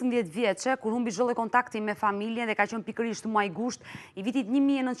 15 vjeçe kur humbi çdo kontakti me familjen dhe ka qenë pikërisht muaj gusht i vitit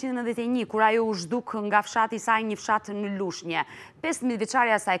 1991, kur ajo u zhduk nga fshati i saj, një fshat në Lushnje. 15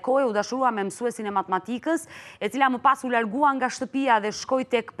 vjeçaria asaj kohe u dashurua me mësuesin e matematikës, e cila më pas u largua nga shtëpia dhe shkoi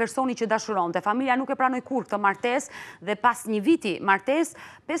tek personi që dashuronte. Familja nuk e pranoi kurrë këtë martesë dhe pas një viti martesë,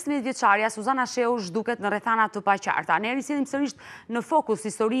 15 vjeçaria Suzana Shehut zhduket në rrethana të paqarta. Ne risjellim sërish në fokus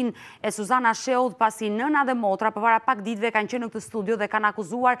historinë e Suzana Shehut pasi nëna dhe motra përpara pak ditëve kanë qenë në këtë studio dhe kanë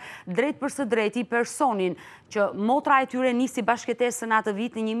akuzuar drejt për së drejti personin që motra e tyre nisi bashkëtesën atë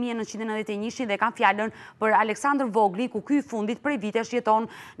vit në 1991 dhe kanë fjalën për Aleksandr Vogli, ku ky i fundit prej vitesh jeton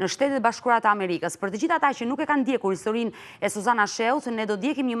në Shtetet e Bashkuara të Amerikës. Për të gjithë ata që nuk e kanë ndjekur historinë e Suzana Shehut, ne do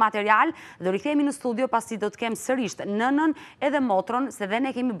ndjekim një material dhe rikthehemi në studio pasi do të kem sërish nënën edhe motrën, se dhe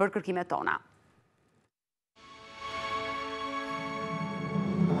ne kemi bërë kërkimet tona.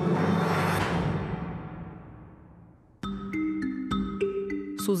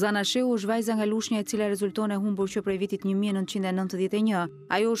 Suzana Shehut është vajza nga Lushnja e cila rezulton e humbur që prej vitit 1991.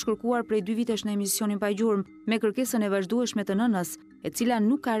 Ajo është kërkuar prej 2 vitesh në emisionin Pa Gjurmë me kërkesën e vazhdueshme të nënës, e cila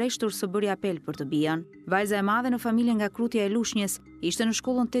nuk ka rreshtur së bëri apel për të bijën. Vajza e madhe në familje nga Krutja e Lushnjës ishte në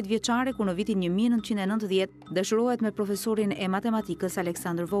shkollën 8 vjeçare ku në vitin 1990 dashurohet me profesorin e matematikës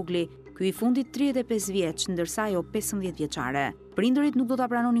Aleksandr Vogli. Ky i fundit 35 vjeç, ndërsa ajo 15 vjeçare. Prindërit nuk do ta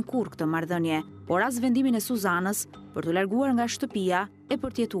pranonin kurrë këtë marrëdhënie, por as vendimin e Suzanës për të larguar nga shtëpia e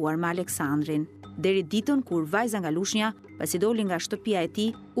për të jetuar me Aleksandrin, deri ditën kur vajza nga Lushnja, pasi doli nga shtëpia e tij,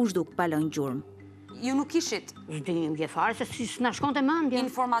 u zhduk pa lënë gjurmë. Ju nuk kishit Zhdimje fare se si na shkonte mendja.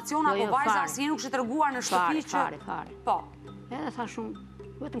 Informacion apo vajza si nuk ishte treguar në shtëpi që fare. Po. Edhe thashun,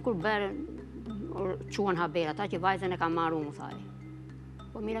 vetëm kur bërë quan haber ata që vajzën e ka marrë unë thaj.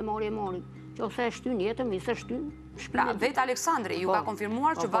 Po mire mori. Që ose e shtyn jetën, mi se shtyn shpinë. Pra, vetë Aleksandri ju ka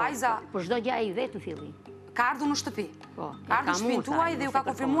konfirmuar që vajza për çdo gjë ai vetë në fillim. Ka ardhur në shtëpi. Po. Ka ardhur në shtëpinë tuaj dhe ju ka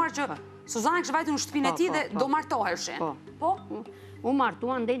konfirmuar që Suzana kishte vajtur në shtëpinë e tij dhe do martoheshin. Po. U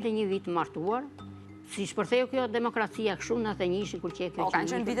martuan, ndente një vit martuar. Si shpërtheu kjo demokracia kështu në 91 kur që Po,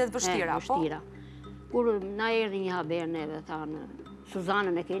 kanë qenë vitet vështira, po. Kur na erdhi një haber neve, thanë,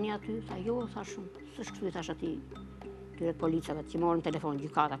 Suzanën e keni aty? Tha, jo, thashun, s'është kështu, thash aty, tyre policave që morën telefon,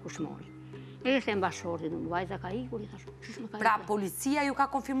 gjykata, kush mori. E them bashortit, vajza ka ikur, i thash, çish më ka ikur? Pra, policia ju ka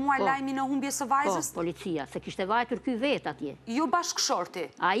konfirmuar lajmin e humbjes së vajzës? Po, policia, se kishte vajtur ky vet atje. Jo bashkëshorti.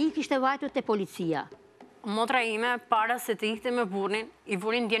 Ai kishte vajtur te policia. Motra ime, para se të ikte me burrin, i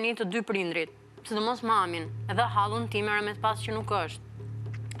vurin djeni të dy prindrit, sidomos mamin, edhe hallun time me të pas që nuk është,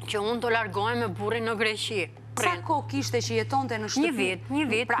 që unë të largohem me burrin në Greqi. Sa kohë kishte që jetonte në shtëpi? Një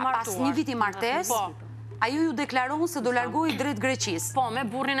vit pra, martuar. Pas një viti martes, ajo ju deklaron se do largohi drejt Greqis. Po, me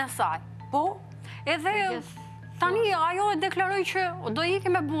burrin e saj. Po? Edhe tani ajo e deklaroi që do iki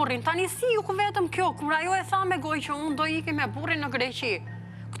me burrin. Tani si ju vetëm kjo, kur ajo e tha me gojë që unë do iki me burrin në Greqi.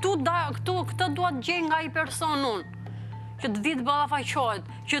 Këtë duat gjej nga i person unë, që të vitë ballafaqohet.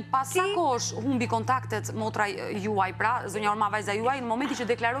 Pas sa kohësh humbi kontaktet motra juaj, pra, zonja Orma vajza juaj, në momenti që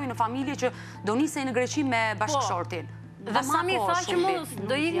deklaroi në familje që do nisej në Greqi me bashkëshortin. Dhe mami tha që mos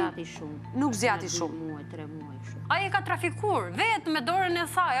do iki. Nuk zgjati shumë. Muaj, 3 muaj shumë. Ai e ka trafikur, vetë me dorën e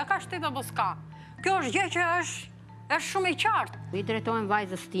saj, a ka shtyp apo s'ka. Kjo është gjë që është shumë e qartë. I drejtojmë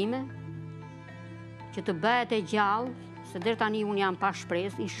vajzës time që të bëhet e gjallë, se deri tani unë jam pa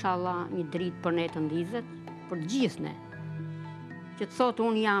shpresë, inshallah një dritë për ne të ndizet, për gjithë ne. Që të thotë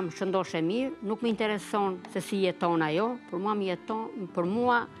unë jam shëndosh e mirë, nuk më intereson se si jeton ajo, për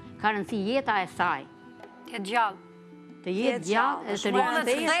mua ka rëndësi jeta e saj. Të jetë gjallë. Të jetë gjallë,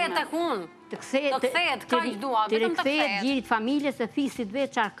 të kthehet tek unë. Të kthehet, kaq dua, vetëm të kthehet. Të gjirit familjes se fisit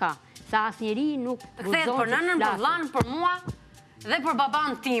vetë çfarë ka. Sa asnjëri nuk guzon. Të kthehet për nënën, për vllain, për mua dhe për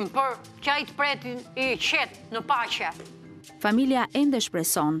baban tim, për që ai të pret i qet në paqe. Familja ende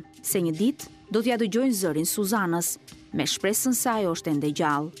shpreson se një ditë do t'ja dëgjojnë zërin Suzanës, me shpresën se ajo është ende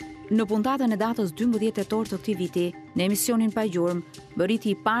gjallë. Në puntatën e datës 12 tetor të këtij viti, në emisionin Pa Gjurmë,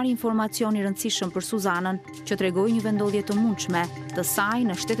 bëriti i parë informacion i rëndësishëm për Suzanën, që tregoi një vendodhje të mundshme të saj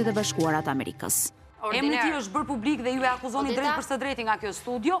në Shtetet e Bashkuara të Amerikës. Emri i tij është bërë publik dhe ju e akuzoni drejt për së drejti nga kjo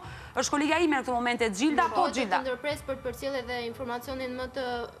studio. Është kolega ime në këtë moment e Gjilda, po Gjilda. Të ndërpres për të përcjellë edhe informacionin më të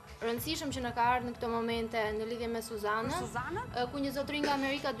rëndësishëm që na ka ardhur në këtë momente në lidhje me Suzanën, ku një zotëri nga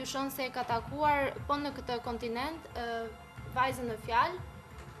Amerika dyshon se ka takuar po në këtë kontinent vajzën në fjalë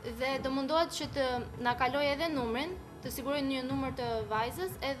dhe do mundohet që të na kalojë edhe numrin, të sigurojnë një numër të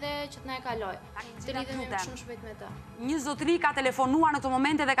vajzës edhe që të na e kaloj. Të lidhemi shumë shpejt me të. Një zotëri ka telefonuar në këtë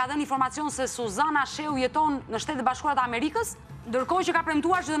momente dhe ka dhënë informacion se Suzana Shehut jeton në Shtetet e Bashkuara të Amerikës, ndërkohë që ka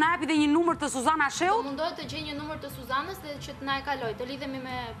premtuar që do na japi dhe një numër të Suzana Shehut. Do mundohet të gjejë një numër të Suzanës dhe që të na e kaloj. Të lidhemi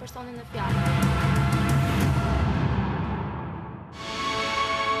me personin në fjalë.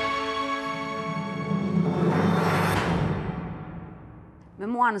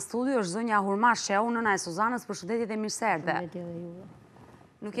 mua në studio është zonja Suzana Shehun, nëna e Suzanës, përshëndetje dhe mirëserdhe.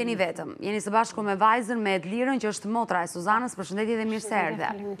 Nuk jeni vetëm, jeni së bashku me vajzën, me Edlirën, që është motra e Suzanës, përshëndetje dhe mirëserdhe.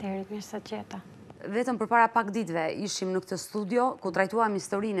 Faleminderit, mirë se gjeta. Vetëm përpara pak ditëve ishim në këtë studio, ku trajtuam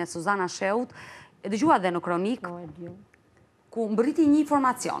historinë e Suzana Shehut, e dëgjua dhe në kronik, ku mbërriti një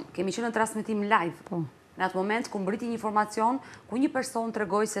informacion, kemi qenë në transmetim live, në atë moment ku mbërriti një informacion, ku një person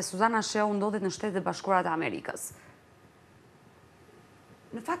tregoi se Suzana Shehun ndodhet në Shtetet e Bashkuara të Amerikës.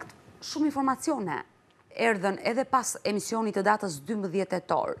 Në fakt, shumë informacione erdhen edhe pas emisionit të datës 12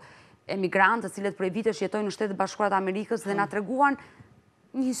 tetor. Emigrantë të cilët prej vitesh jetojnë në Shtetet e Bashkuara të Amerikës dhe na treguan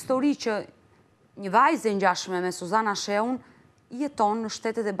një histori që një vajzë e ngjashme me Suzana Shehun jeton në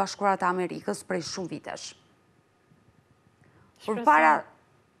Shtetet e Bashkuara të Amerikës prej shumë vitesh. Përpara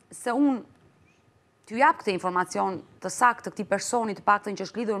se unë t'ju jap këtë informacion të saktë të këtij personi të paktën që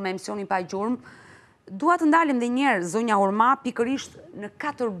është lidhur me emisionin Pa Gjurmë, dua të ndalim edhe një herë zonja Urma pikërisht në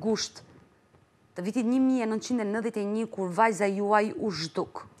 4 gusht të vitit 1991 kur vajza juaj u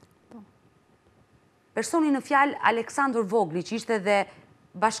zhduk. Personi në fjalë Aleksandër Vogli, që ishte dhe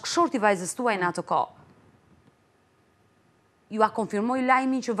bashkëshorti vajzës tuaj në atë kohë. Ju a konfirmoi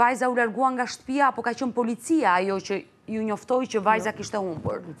lajmin që vajza u largua nga shtëpia apo ka qenë policia ajo që ju njoftoi që vajza kishte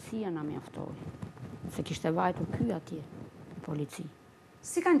humbur? Policia na mjoftoi. Se kishte vajtur ky atje, polici.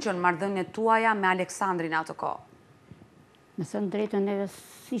 Si kanë qenë marrëdhëniet tuaja me Aleksandrin atë kohë? Me thënë drejtën neve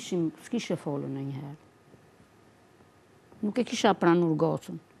s'kishe folur ndonjëherë. Nuk e kisha pranur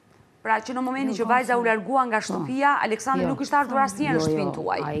gocën. Pra që në momentin që vajza u largua nga shtëpia, Aleksandri nuk ishte ardhur asnjëherë në shtëpinë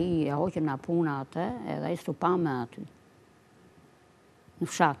tuaj. Ai e hoqën nga puna atë, edhe ai stupa me aty. Në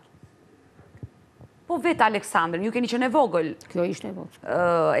fshat. Po vetë Aleksandrin, ju keni qenë e vogël. Kjo ishte e vogël.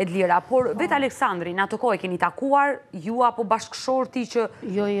 Edlira, por vetë Aleksandrin, atë kohë keni takuar ju apo bashkëshorti që...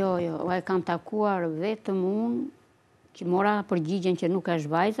 Jo, e kam takuar vetëm unë, që mora përgjigjen që nuk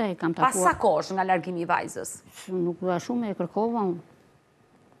është vajza, e kam takuar... Pas sa kohësh nga largimi i vajzës? Nuk dha shumë, e kërkova unë.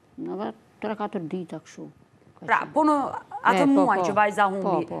 Në 3-4 dita kështu. Pra, po në atë muaj që vajza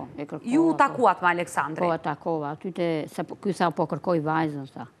humbi, ju takuat me Aleksandrin? Po, e takova, aty ky sa po kërkoj vajzën,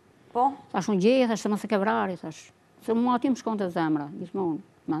 sa. Po? Thash unë gjeje, thash se mos e ke vrarë, thash. Se mua aty më shkonte zemra, gjithmonë,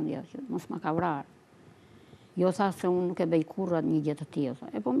 mendja që mos ma ka vrarë. Jo, thash se unë nuk e bëj kurrë një gjë të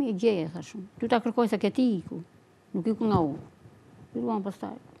tillë. E po mi e gjeje, thash unë. Ty ta kërkoj se ke ti iku. Nuk iku nga unë. Filluam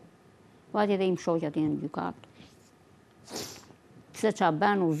pastaj. Vajti edhe im shoqja aty në gjykat. Se qa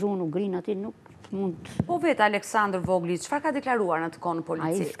bën, u zun, u grin aty, nuk mund... Po vetë Aleksandër Vogli, çfarë ka deklaruar në të kohë në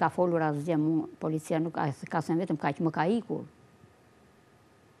polici? Ai s'ka folur asgjë, policia nuk ka thënë vetëm kaq, më ka ikur.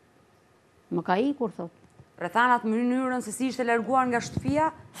 Më ka ikur, thot. Rrethanat mënyrën se si ishte larguar nga shtëpia,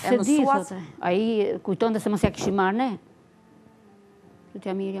 e mësuat. Ai kujtonte se mos ja kishim marrë ne. Se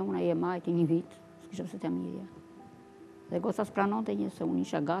t'ja mirja, unë ai e majti një vit, s'kisha pse t'ja mirja. Dhe goca s'pranonte një, se unë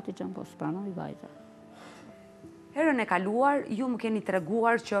isha gati që po s'pranoi vajza. Herën e kaluar, ju më keni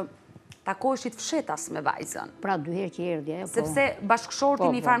treguar që takoheshit fshetas me vajzën. Pra 2 herë që erdhi ajo, po. Sepse bashkëshorti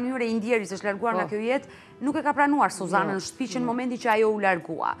në një farë mënyrë i ndjeris është larguar nga kjo jetë, nuk e ka pranuar Suzanën në shtëpi që në momentin që ajo u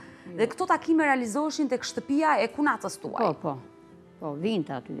largua. Dhe këto takime realizoheshin tek shtëpia e kunatës tuaj. Po,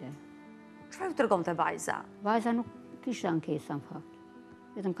 vinte aty. Çfarë ju tregonte vajza? Vajza nuk kishte ankesa në fakt.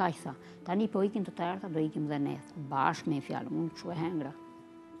 Vetëm kaq sa. Tani po ikim të tërta, do ikim dhe ne. Bashkë me fjalë, unë kshu e hengra.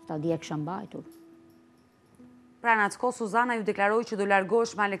 Ta di e kisha mbajtur. Pra në atë kohë Suzana ju deklaroi që do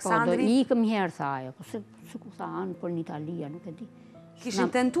largohesh me Aleksandrin? Po, do ikëm një herë, tha ajo. Po se ku tha anë për në Italia, nuk e di.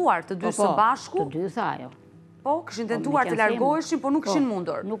 Kishin tentuar të dy së bashku? Të dy, tha ajo. Po, kishin tentuar të largoheshin, po nuk kishin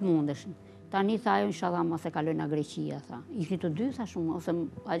mundur? Nuk mundeshin. Tani, tha ajo, inshallah, mos e kaloj nga Greqia, tha. Ishin të dy, tha shumë, ose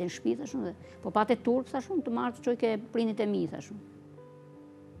hajde në shtëpi, tha shumë, po pate turp, tha shumë, të marrë të qoj ke prinit e mi, tha shumë.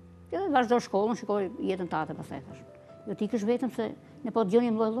 Dhe vazhdo shkollën, shikoj jetën tate pastaj, tha shumë. Jo ti kësh vetëm se ne po të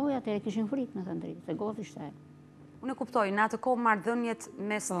gjonim lloj-lloj, atëherë kishin frikë, me thënë drejtë, se gotë ishte. Unë e kuptoj, në atë kohë marrëdhëniet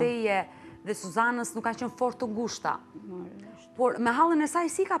mes teje dhe Suzanës nuk kanë qenë fort të ngushta. Por me hallën e saj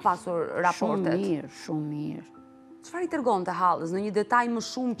si ka pasur raportet? Shumë mirë. Çfarë i tregonte hallës në një detaj më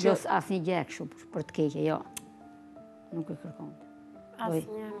shumë që... Jo, asnjë gjë kështu për të keqe, jo. Nuk e kërkonte.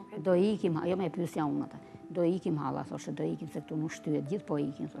 Asnjë nuk e... Do ikim, jo me pyesja unë ata. Do ikim halla, thoshte, do ikim se këtu nuk shtyhet, gjithë po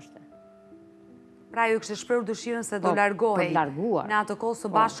ikin, thoshte. Pra ju kishte shprehur dëshirën se do largohej në atë kohë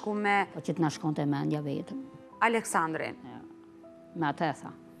së bashku me... Po që të na shkonte mendja vetëm. Aleksandrin. Me atë e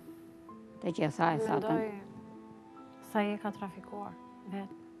tha. Te që e tha, e tha. Mendoj sa i ka trafikuar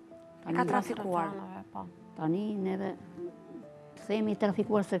vetë. E ka trafikuar? Tani neve të themi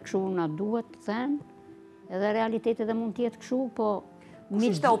trafikuar se kështu na duhet të thënë, edhe realiteti dhe mund tjetë kështu, po... Kush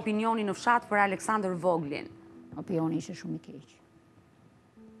ishte opinioni në fshat për Aleksandër Voglin? Opinioni ishte shumë i keq.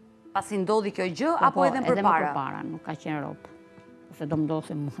 Pasi ndodhi kjo gjë, apo edhe më përpara? Edhe më përpara, nuk ka qenë ropë. se do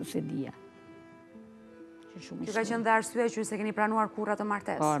mdose më se dhja. Që ka qenë dhe arsye që se keni pranuar kurrë të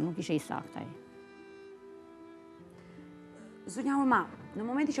martesë? Po, nuk ishe i saktaj. Zonja Urma, në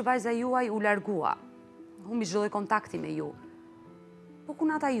momenti që vajza juaj u largua, humbi çdo lloj kontakti me ju, po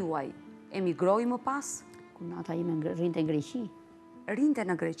kunata juaj emigroi më pas? Kunata ime rrinte në Greqi. Rrinte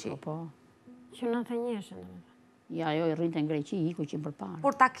në Greqi? Po. Që në të njëshën. Ja, jo, rrinte në Greqi, iku që më përparë.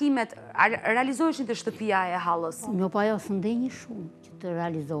 Por takimet, realizoheshin të shtëpia e hallës? Jo, po ajo së ndenjë shumë që të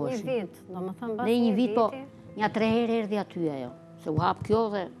realizoheshin. Një vit, do më thëmë Dhe një vit, po, një 3 herë erdi aty ajo. Se u hapë kjo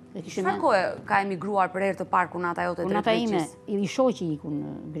dhe kishim... Çfarë kohë ka emigruar për herë të parë kunata jote drejt Greqis? Kunata ime, i shoqi iku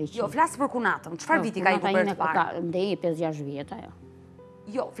në Greqi. Jo, flasë për kunatën. Çfarë viti ka iku për herë të parë? Ndenjë 5-6 vjet ajo.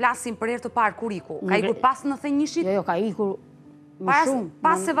 Jo, flasim për herë të parë kur iku. Ka ikur pas 91-shit? Jo, ka ikur më shumë.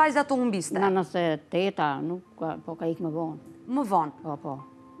 Pas se vajza të humbiste? Në 98-a, po ka ikë më vonë. Më vonë? Po, po.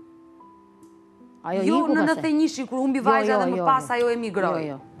 Jo në 91-shin kur humbi vajza dhe më pas ajo emigroi?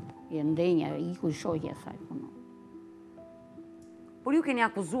 Jo, jo. Ndenjë, iku i shoqja saj punon. Por ju keni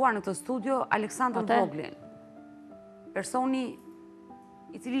akuzuar në këtë studio Aleksandr Voglin, personi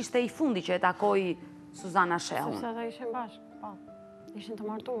i cili ishte i fundi që e takoi Suzana Shehun. Sepse ata ishin bashkë, po. Ishin të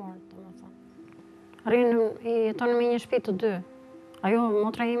martuar, të më thënë. Jeton me një shtëpi të dy. Ajo,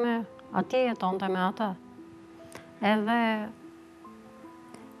 motra ime, atje jetonte me ata. Edhe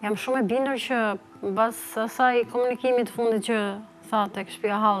jam shumë e bindur që bas asaj komunikimit fundit që tha tek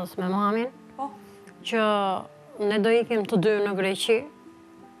shtëpia hallës me mamin, që ne do ikim të dy në Greqi,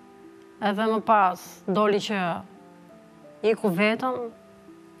 edhe më pas doli që iku vetëm,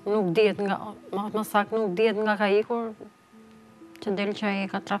 nuk dihet nga, më saktë nuk dihet nga ka ikur, që del që ai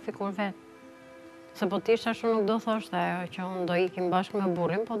ka trafikur vetë. Se po t'ishte ashtu nuk do thoshte ajo që unë do ikim bashkë me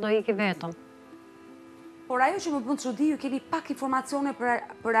burrin, po do iki vetëm. Por ajo që më bën çudi, ju keni pak informacione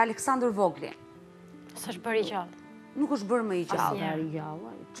për Aleksandr Voglin. S'është bërë i gjallë. Nuk është bërë më i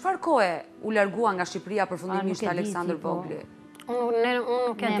gjallë. Çfarë kohe u largua nga Shqipëria përfundimisht Aleksandr Vogli? Unë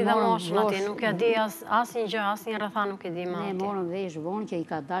nuk e di dhe moshën ati, nuk e di asnjë gjë, asnjë rretha nuk e di më ati. Ne morëm vesh vonë që i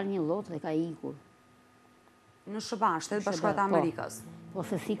ka dalë një lot dhe ka ikur. Në SHBA, Shtetet Bashkuara të Amerikës? Po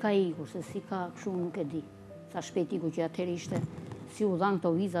se si ka ikur, se si ka kështu nuk e di. Sa shpejt ikur që atëherë ishte, si u dhanë këto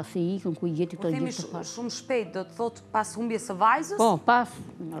viza, si ikën, ku i gjeti këto gjithë të parë. Shumë shpejt, do të thotë pas humbjes së vajzës? Po, pas,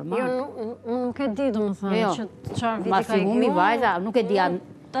 normal. Jo, nuk e di, do më thënë, që qarë viti ka masi humbi vajza, nuk e di,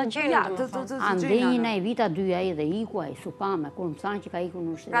 ta gjeni, do më thënë. Andenjën e vita 2 ai dhe iku ai, supame, kur më thanë që ka ikur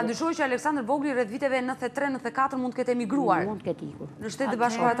në shtetë. Pra dyshuaj që Aleksandr Vogli rreth viteve 93-94 mund të ketë emigruar? Mund të ketë ikur. Në Shtetet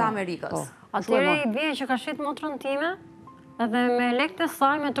Bashkuara të Amerikës? Atëre i bie që ka shit motrën time, edhe me lekët e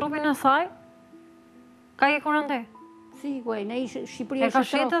saj, me trupin e saj, ka ikur ande. Si, kuaj, ne ishë Shqipëria ishte trok. E ka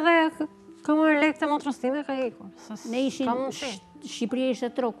shetë dhe ka marrë lekët e motrës time, ka ikur. Ne ishin Shqipëria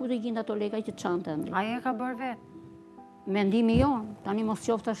ishte trok, ku të gjindë ato leka që të çante ande. Aje ka bërë vetë. Mendimi jonë, tani mos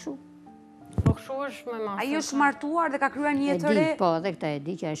qofta shu. Po kështu është me masë. Ai është martuar dhe ka kryer një jetë të re? Po, dhe këta e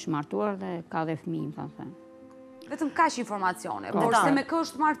di që ai është martuar dhe ka dhe fëmijë, kanë thënë. Vetëm kaq informacione, por se me kë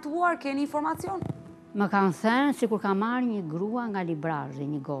është martuar, keni informacion? Më kanë thënë sikur ka marrë një grua nga Librazhdi,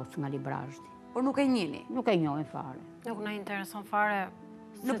 një gocë nga Librazhdi. Por nuk e njihni? Nuk e njohin fare. Nuk na intereson fare.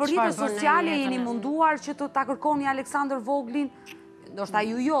 Në rrjetet sociale jeni munduar që të ta kërkoni Aleksandr Voglin, ndoshta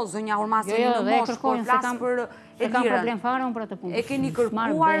ju jo, zonja Urma se në moshë, por flas për e kam problem fare unë për atë punë. E keni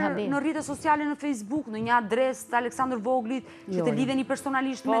kërkuar në rrjetet sociale në Facebook, në një adresë të Aleksandr Voglit, që të lidheni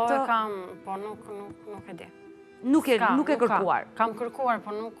personalisht me të? Po, kam, po nuk e di. Nuk e kërkuar? Kam kërkuar,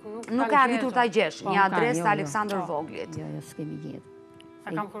 po nuk e arritur ta gjesh, një adresë të Aleksandr Voglit? Jo, s'kemi gjetur.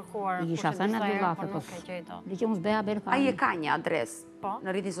 E kam kërkuar, i kisha thënë aty llafe, po nuk e gjej dot. Dhe që mos bëja bel fare. Ai e ka një adresë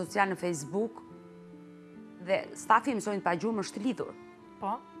në rrjetin social në Facebook dhe stafi emisionit Pa Gjurmë është lidhur.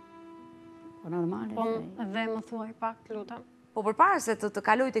 Po. Po normale. Po dhe më thuaj pak, lutem. Po përpara se të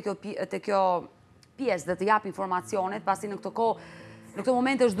kaloj te kjo pjesë dhe të jap informacionet, pasi në këtë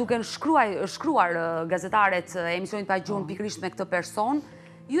moment është duke shkruar gazetaret e emisionit Pa Gjurmë pikërisht me këtë person.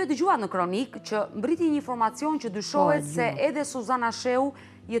 Ju e dëgjuat në kronik që mbriti një informacion që dyshohet se edhe Suzana Shehut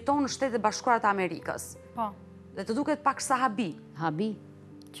jeton në Shtetet Bashkuara të Amerikës. Po. Dhe të duket pak sa habi. Habi?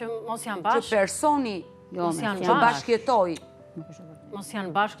 Që mos janë bashkë? Që personi që bashkëjetoi. Mos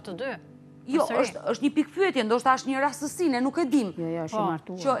janë bashkë të dy? Jo, është një pikpyetje, ndoshta është një rastësi, ne nuk e dim. Jo, është i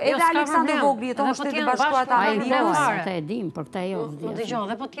martuar. Që edhe Aleksandr Vogli jeton në Shtetet Bashkuara të Amerikës. Ai e dim, për këtë jo. Më dëgjoj,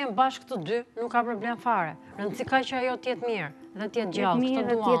 dhe po të jenë bashkë të dy, nuk ka problem fare. Rëndësi ka që ajo të jetë mirë, dhe të jetë gjallë,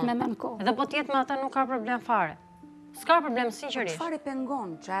 këtë duam. Të jetë me mend kohë. Dhe po të jetë me ata nuk ka problem fare. S'ka problem sinqerisht. Çfarë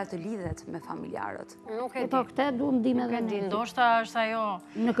pengon që ajo të lidhet me familjarët? Nuk e di. Po këtë duam dim edhe ne. Ndoshta është ajo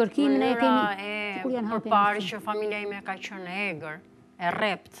në kërkimin e kemi sikur janë hapur. Përpara që familja ime ka qenë e egër, e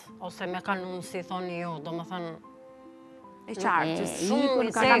rrept, ose me kanun, si thoni ju, do më thënë, E qartë,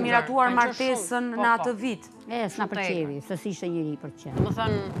 që ka miratuar martesën në atë vit. S'na përqevi, se si ishte njëri për qenë. Më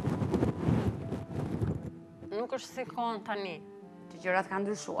thënë, nuk është si kohën tani. Që gjërat kanë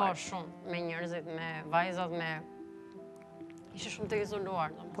ndryshuar. Po, shumë, me njerëzit, me vajzat, me... Ishte shumë të izoluar.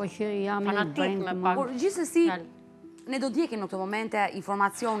 Po që jam një fanatik me pak... Por gjithsesi, ne do djekim në këtë momente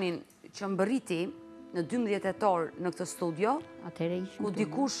informacionin që mbërriti në 12 tetor në këtë studio, ku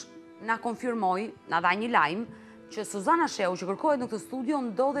dikush na konfirmoj, na dha një lajmë, që Suzana Shehut, që kërkohet në këtë studio,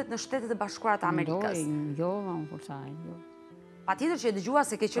 ndodhet në Shtetet e Bashkuara të Amerikës. Pa tjetër që e dëgjua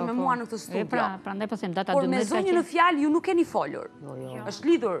se ke qenë me mua në këtë studio. Por me zonjë në fjalë ju nuk keni folur.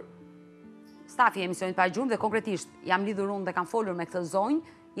 Është lidhur stafi emisionit Pa Gjurmë dhe konkretisht jam lidhur unë dhe kam folur me këtë zonjë.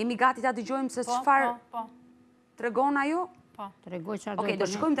 Jemi gati ta dëgjojmë se çfarë tregon ajo? Okej, do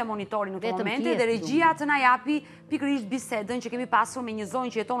shkojmë te monitori në këtë momente dhe regjia të na japi pikërisht bisedën që kemi pasur me një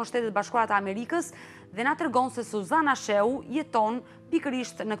zonjë që jeton në Shtetet e Bashkuara të Amerikës dhe na tregon se Suzana Shehut jeton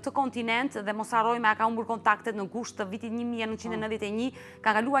pikërisht në këtë kontinent dhe mos harrojmë ka humbur kontaktet në gusht të vitit 1991,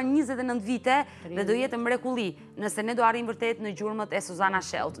 ka kaluar 29 vite dhe do jetë mrekulli nëse ne do arrijmë vërtet në gjurmët e Suzana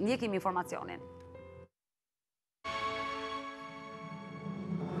Shehut. Ndjekim informacionin.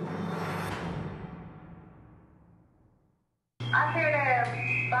 Atëre,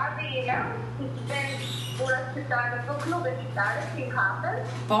 babi ime, që qëtë burë qytare, të klube qytare, që i kapën,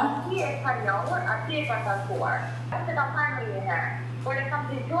 ati e ka njohur, ati e ka takuar. Se ka parë në një herë, por e kam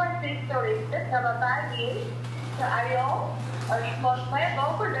dëgjuar se historistët në babai im, që ajo është mosh më e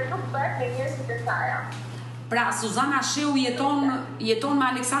vogël dhe nuk bëhet me njerëzit e saj. Pra, Suzana Shehut jeton me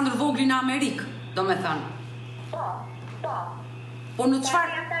Aleksandr Voglin në Amerikë, do me thënë. Po. Po në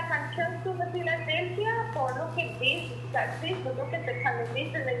çfarë? Ata kanë qenë këtu në Filadelfia, por nuk e di saktësisht, më duket se kanë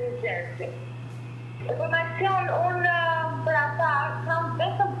nisur në New Jersey. Informacion unë për ata kam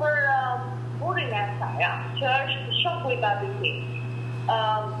vetëm për burrin e saj, që është shoku i babit tim.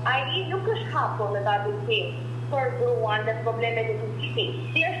 Ai nuk është hapur me babit tim për gruan dhe problemet e të shtëpi.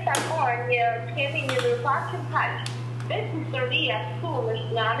 Thjesht takon kemi një rrëfaqe kaq. Vetë historia këtu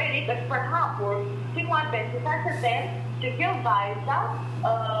në Amerikë është për hapur, si mua besu, se them që kjo vajza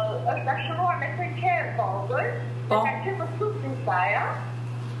është dashuruar me të qerë vogël, dhe ka qenë më susin saja,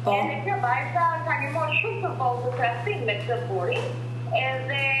 edhe kjo vajza ka një morë shumë të vogël krasim me këtë burin,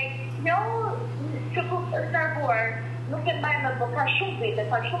 edhe kjo që është larguar, nuk e mbajmë, po ka shumë vite,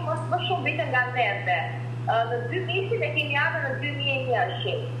 ka më shumë vite nga neve. Në 2000 e kemi ardhur në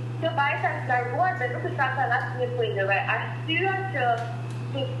 2001. Kjo vajza është larguar dhe nuk është ka asnjë një prindërve. Arsyeja që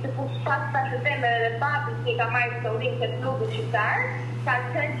të pas shëteme dhe papi që i ka marrë historinë të klubit shqiptar, ka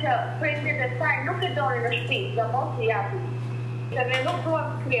qenë që prindit e saj nuk e doni në shtëpi, do mos i japi. Se ne nuk duhet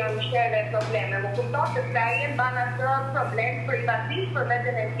të krijojmë shtere e probleme, më kupton se ai e mban atë problem privatisht për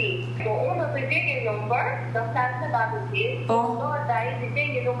veten e tij. Po unë do të gjej një numër, do flas me babin tim, do të ai të gjej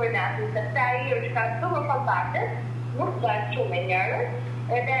një numër natë, sepse ai është ka shumë kontakte, nuk ka shumë njerëz,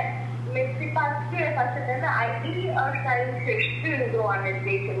 edhe me si pas tyre pa që të në ai është ai që shtynë gruan e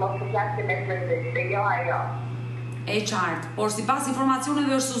tij që mos të flasë me të jo ajo. E qartë, por si pas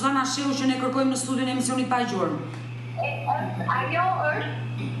informacioneve është Suzana Shehut që ne kërkojmë në studion e emisionit Pa Gjurmë. Ajo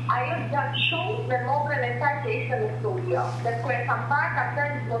është gjatë shumë me motrën e saj që ishte në studio. Dhe kur e kam parë ka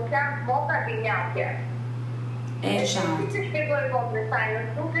thënë do të janë motra binjake. E qartë. Si që shpjegoj motrën e saj në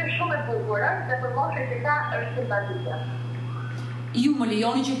studio shumë e bukur, dhe për motrën që ka është simpatike. Ju më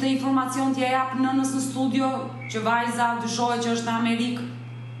lejoni që këtë informacion t'ja jap nënës në studio, që vajza dyshohet që është në Amerikë?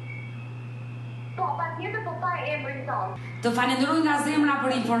 Po, patjetër, po pa emrin tonë. Të falenderoj nga zemra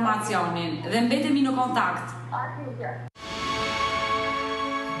për informacionin dhe mbetemi në kontakt. Atjetër.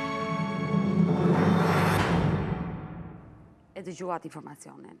 E dëgjuat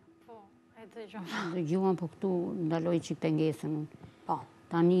informacionin? Po, e dëgjuam. Dëgjuam, po këtu ndaloj çik pengesën. Po.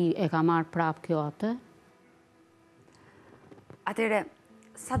 Tani e ka marrë prapë kjo atë. Atere,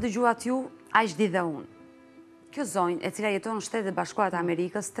 sa dëgjuat ju, aq di dhe unë. Kjo zonjë, e cila jeton në Shtetet e Bashkuara të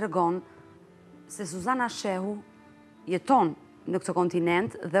Amerikës, tregon se Suzana Shehut jeton në këtë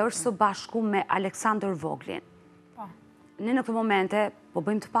kontinent dhe është së bashku me Aleksandr Voglin. Ne në këtë momente po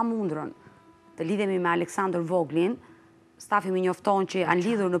bëjmë të pamundrën të lidhemi me Aleksandr Voglin, stafi më njofton që janë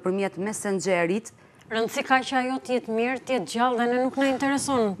lidhur nëpërmjet Messengerit. Rëndësi ka që ajo t'jetë mirë, t'jetë gjallë dhe ne nuk na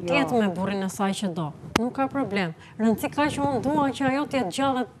intereson, t'jetë me burrin e saj që do. Nuk ka problem. Rëndësi ka që unë dua që ajo t'jetë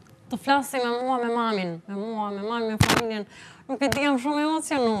gjallë dhe të flasi me mua, me mamin, me familjen. Nuk e di, jam shumë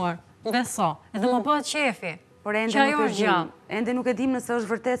emocionuar, beso, edhe më bëhet qefi. Por ende nuk e dim nëse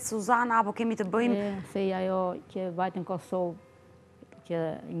është vërtet Suzana apo kemi të bëjmë... Se ajo që vajtë në Kosovë, që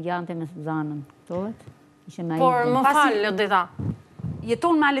ngjante me Suzanën, këtohet? Por më falë, Lodita.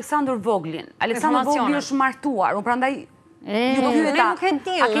 Jeton me Aleksandr Voglin. Aleksandr Vogli është martuar, unë prandaj Ju po pyeta,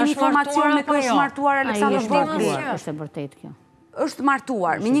 a keni informacion me kë është martuar Aleksandër Vogli? Është e vërtet kjo. Është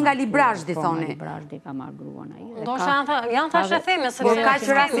martuar, me një nga Librazhdi, thoni. Librazhdi ka marrë gruan ai. Ndoshta janë thashë theme se ka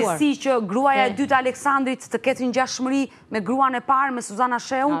që rastësi që gruaja e dytë Aleksandrit të ketë ngjashmëri me gruan e parë, me Suzana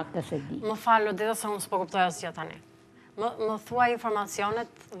Shehun? Më falë, dhe se unë s'po kuptoj asgjë tani. Më thuaj informacionet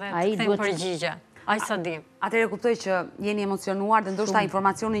dhe të them përgjigje. Ai sa dim. Atëherë kuptoj që jeni emocionuar dhe ndoshta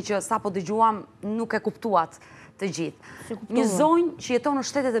informacioni që sapo dëgjuam nuk e kuptuat të gjithë. Një zonjë që jeton në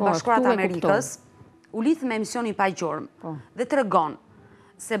Shtetet e Bashkuara të Amerikës u lidh me emisionin Pa Gjurmë dhe tregon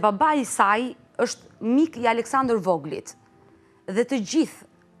se babai i saj është mik i Aleksandër Voglit dhe të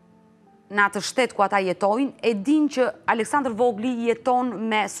gjithë në atë shtet ku ata jetojnë e din që Aleksandër Vogli jeton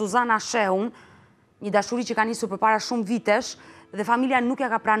me Suzana Shehun, një dashuri që ka nisur përpara shumë vitesh dhe familja nuk ja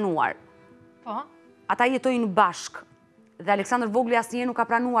ka pranuar. Ata jetojnë bashk dhe Aleksandër Vogli asnjëherë nuk ka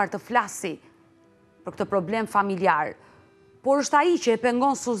pranuar të flasi për këtë problem familjar. Por është ai që e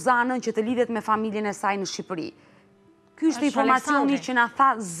pengon Suzanën që të lidhet me familjen e saj në Shqipëri. Ky është informacioni që na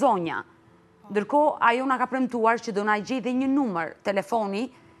tha zonja. Ndërkohë, ajo na ka premtuar që do na gjejë dhe një numër telefoni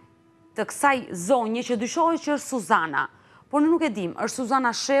të kësaj zonje që dyshohet që është Suzana. Por ne nuk e dim, është Suzana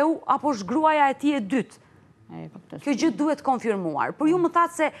Shehu apo është gruaja e tij e dytë. Kjo gjë duhet konfirmuar. Por ju më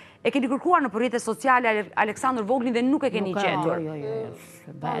thatë se e keni kërkuar në rrjetet sociale Aleksandër Voglin dhe nuk e keni gjetur.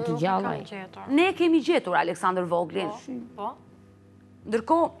 Ne e kemi gjetur Aleksandër Voglin.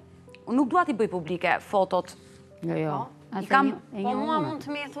 Ndërkohë, nuk dua t'i bëj publike fotot. Jo. Po mua mund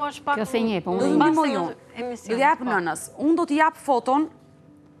të më thuash pak. Kjo se një, po do të ndihmoj unë. Do t'i jap nënës. Unë do t'i jap foton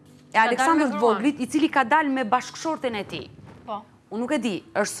e Aleksandër Voglit, i cili ka dalë me bashkëshorten e tij. Unë nuk e di,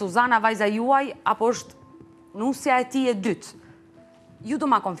 është Suzana vajza juaj apo është nusja e tij e dytë. Ju do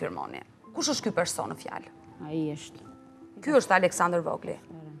ma konfirmoni. Kush është ky person në fjalë? Ai është. Ky është Aleksandër Vogli.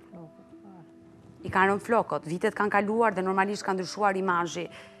 I kanë rënë flokët, vitet kanë kaluar dhe normalisht ka ndryshuar imazhi.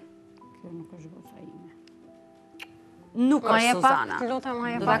 Kjo nuk është goca ime. Nuk është Suzana. Do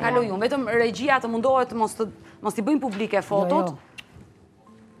ta kaloj unë, vetëm regjia të mundohet mos t'i bëjmë publike fotot.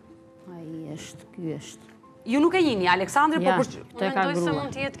 Ai është, ky është. Ju nuk e njihni Aleksandrin, po unë mendoj se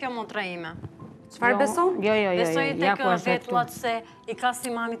mund të jetë kjo motra ime. Çfarë beson? Jo. Besoj tek vetullat se i ka si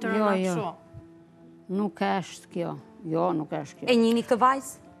mami të rëna kështu. Nuk është kjo. Jo, nuk është kjo. E njihni këtë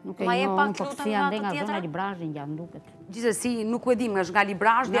vajzë? Nuk e njoh, po si janë nga zona e Librazhdit ngjan duket. Gjithsesi, nuk e dim, është nga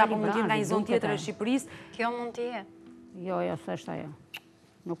Librazhdi apo mund të jetë nga një zonë tjetër e Shqipërisë. Kjo mund të jetë. Jo, s'është ajo.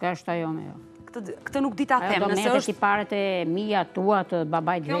 Nuk është ajo me jo. Këtë nuk di ta them, nëse është tiparet e mia tua të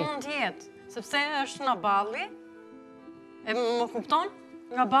babait vet. Kjo mund të jetë, sepse është nga balli. E më kupton?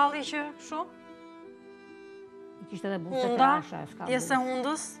 Nga balli që kështu? Kishte edhe buste të rasha, s'ka. Pjesë e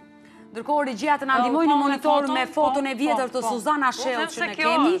hundës. Ndërkohë regjia të na ndihmoj në monitor me foton e vjetër të Suzana Shehut që ne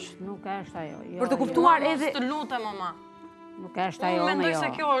kemi. Nuk është ajo. Për të kuptuar edhe të lutem mama. Nuk është ajo. Unë mendoj se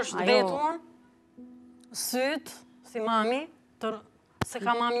kjo është vetun. Syt si mami, se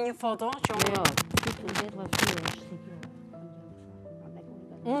ka mami një foto që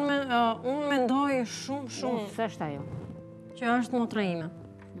unë mendoj shumë s'është ajo. Që është motra ime.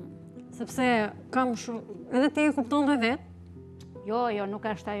 Sepse kam shumë, edhe ti e kupton dhe vetë. Jo, nuk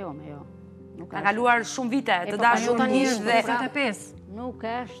është ajo me jo. Ka kaluar shumë vite, të dashur miq dhe... Nuk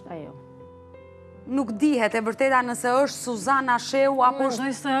është ajo. Nuk dihet e vërteta nëse është Suzana Shehu apo është...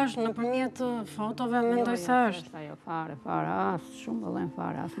 Mendoj se është, nëpërmjet fotove mendoj se është. Jo, ajo, fare, shumë vëllën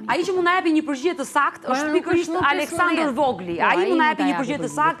fare. Ai që mund na japi një përgjigje të saktë është pikërisht Aleksandër Vogli. Ai mund na japi një përgjigje të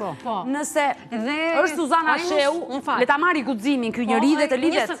saktë nëse është Suzana Shehu, le ta marri guximin ky njeri dhe të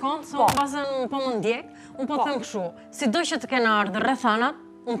lidhet. Një sekond, se unë bazën po më ndjek, unë po them kështu. Sido që të kenë ardhur rrethanat,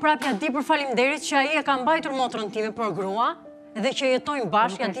 unë prapë ja di për faleminderit që ai e ka mbajtur motrën time për grua. Edhe që jetojnë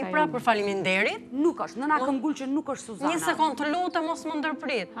bashkë, ja ti pra për faleminderit. Nuk është, nëna këmbgul që nuk është Suzana. Një sekond të lutem mos më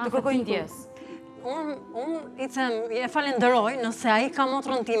ndërprit. Të kërkoj ndjes. Unë i them, e falenderoj, nëse ai ka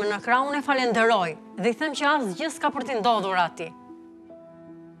motrën time në krah, unë e falenderoj. Dhe i them që asgjë s'ka për t'i ndodhur ati.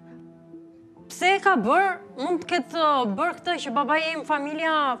 Pse e ka bërë, mund të ketë bërë këtë që babai im,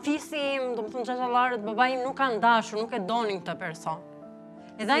 familja, fisi im, do më thënë xhaxhallarët, babai im nuk kanë dashur, nuk e donin këtë person.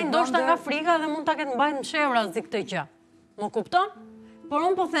 Edhe ai ndoshta nga frika dhe mund ta ketë mbajtur në shevra zi këtë gjë. Më kupton? Por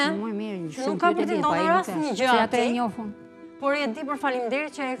unë po them që nuk ka për t'i ndodhur asnjë gjë aty. Por e di për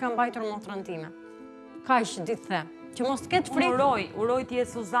faleminderit që e ka mbajtur motrën time. Kaq di të them. Që mos ketë frikë. Uroj ti e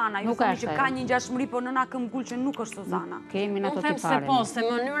Suzana, ju thoni që ka një ngjashmëri, por nëna këmbgul që nuk është Suzana. Kemi në ato tipare. Unë them se po, se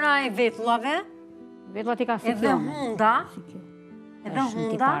mënyra e vetullave, vetullat i ka si edhe hunda,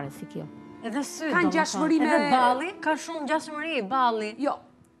 edhe sy. Ka ngjashmëri me balli, ka shumë ngjashmëri balli. Jo,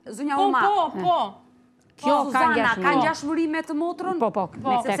 zonja Uma. Po. Suzana, ka ngjashmëri me të motrën? Po.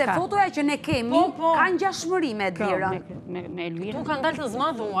 Sepse fotoja që ne kemi, ka ngjashmëri me Dirën. Me Elvirën. Tu kanë dalë të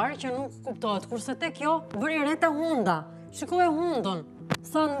zmadhuar që nuk kuptohet, kurse te kjo bëri re të hunda. Shikoj hundën,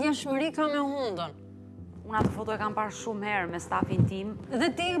 sa ngjashmëri ka me hundën. Unë atë foto e kam parë shumë herë me stafin tim. Dhe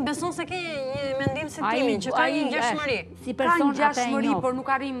ti beson se ke një mendim si timin, që ka një ngjashmëri. Ka ngjashmëri, por nuk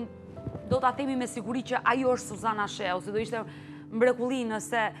arrim do ta themi me siguri që ajo është Suzana Shehut, se do ishte mrekulli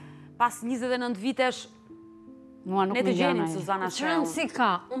nëse pas 29 vitesh ne të gjenim Suzana Shehut. Si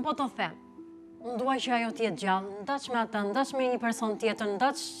ka, unë po të them. Unë duaj që ajo t'jetë gjallë, ndaç me ata, ndaç me një person tjetër,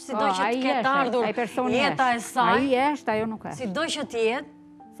 ndaç si do që t'ketë ardhur jeta e saj. Ai është, ajo nuk është. Si do që t'jetë.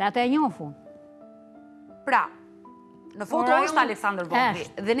 Se ata e njofun. Pra, në foto është Aleksandër Vogli.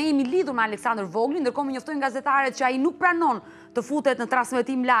 Dhe ne jemi lidhur me Aleksandër Vogli, ndërkohë më njoftojnë gazetarët që ai nuk pranon të futet në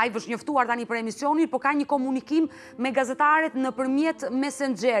transmetim live, është njoftuar tani për emisionin, por ka një komunikim me gazetarët nëpërmjet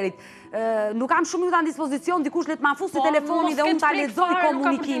Messengerit. Nuk kam shumë minuta në dispozicion, dikush le të ma fusi telefonin dhe unë ta lexoj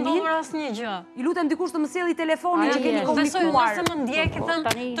komunikimin. I lutem dikush të më sjellë telefonin që keni komunikuar. Nëse më ndjeki,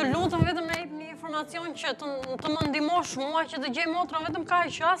 të lutem vetëm na jepni informacion që të më ndihmosh mua që të gjej motrën vetëm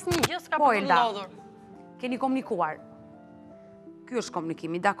kaq që asnjë gjë s'ka për të ndodhur. Keni komunikuar. Ky është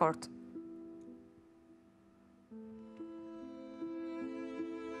komunikimi, dakord.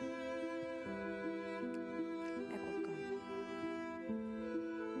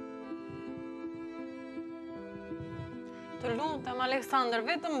 Të lutem, Aleksandër,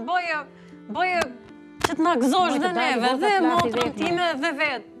 vetëm bëje që të na gëzosh dhe neve, dhe motrën time dhe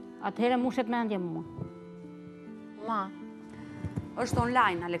vetë. Atëherë mushet mendje mua. Ma. Është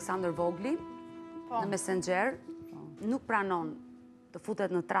online Aleksandër Vogli, në Messenger, nuk pranon të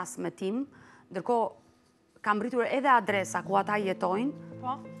futet në transmetim, ndërkohë kam rritur edhe adresa ku ata jetojnë.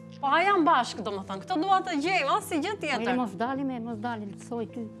 Po, a janë bashkë, do më thënë, këto dua të gjejmë, asë si gjë tjetër. Mos dalim, lësoj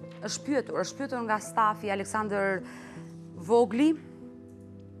ty. Është pyetur nga stafi Aleksandër Vogli,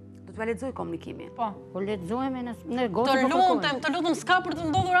 do t'ua lexoj komunikimin. Po lexojmë në gojë. Të lutem, s'ka për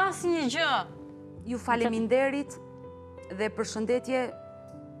të ndodhur asnjë gjë. Ju faleminderit dhe përshëndetje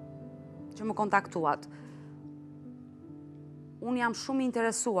që më kontaktuat. Unë jam shumë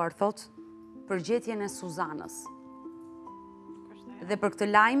interesuar, thot, për gjetjen e Suzanës. Dhe për këtë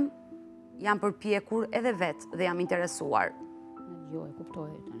lajm jam përpjekur edhe vetë dhe jam interesuar. Jo, e kuptoj,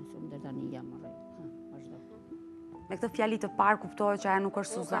 tani jam rrej. Me këtë fjali të parë kuptoj që aja nuk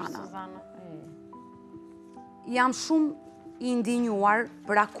është Suzana. Jam shumë i indinjuar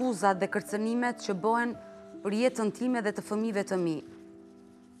për akuzat dhe kërcënimet që bëhen për jetën time dhe të fëmijëve të mi.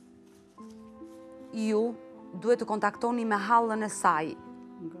 Ju duhet të kontaktoni me hallën e saj,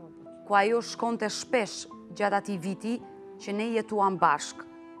 ku ajo shkonte shpesh gjatë atij viti që ne jetuam bashk.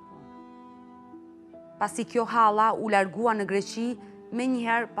 Pasi kjo halla u largua në Greqi me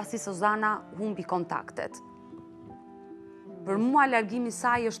njëherë pasi Suzana humbi kontaktet. Për mua largimi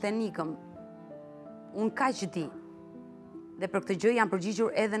saj është enigëm. Unë kaq di, dhe për këtë gjë jam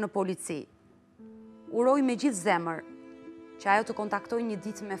përgjigjur edhe në polici. Uroj me gjithë zemër që ajo të kontaktoj një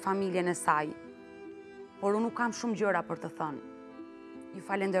ditë me familjen e saj. Por unë nuk kam shumë gjëra për të thënë. Ju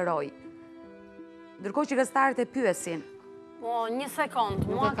falenderoj. Ndërkohë që gazetarët e pyesin. Po, një sekond,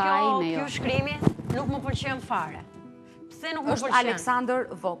 mua kjo shkrimi nuk më pëlqen fare. Pse nuk më pëlqen? Është Aleksandër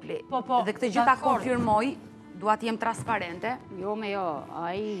Vogli. Dhe këtë gjë ta konfirmoj, dua të jem transparente. Jo,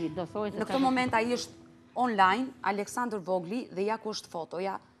 ai do thojë se në këtë moment ai është online, Aleksandër Vogli, dhe ja ku është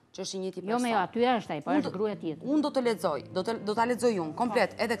fotoja, që është i njëjti person. Jo, aty është ai, po është gruaja tjetër. Unë do të lexoj, do ta lexoj unë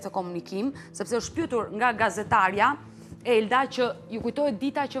komplet edhe këtë komunikim, sepse është pyetur nga gazetarja Elda që ju kujtohet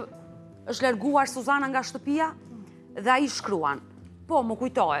dita që është larguar Suzana nga shtëpia dhe ai shkruan. Po, më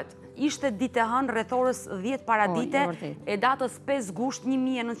kujtohet. Ishte ditë e hënë rreth orës 10 paradite e datës 5 gusht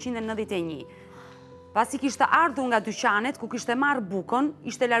 1991. Pasi kishte ardhur nga dyqanet ku kishte marrë bukën,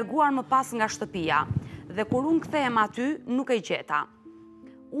 ishte larguar më pas nga shtëpia. Dhe kur unë kthehem aty, nuk e gjeta.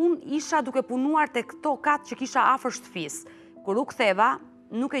 Unë isha duke punuar te këto katë që kisha afër shtëpisë. Kur u ktheva,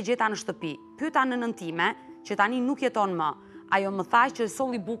 nuk e gjeta në shtëpi. Pyeta nënën time, që tani nuk jeton më. Ajo më tha që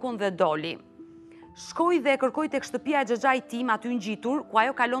solli bukën dhe doli. Shkoj dhe e kërkoj tek shtëpia e xhaxhait tim aty ngjitur, ku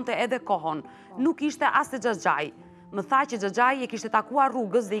ajo kalonte edhe kohën. Nuk ishte as te xhaxhai. Më tha që xhaxhai e kishte takuar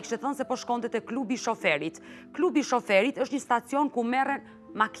rrugës dhe i kishte thënë se po shkonte te klubi i shoferit. Klubi i shoferit është një stacion ku merren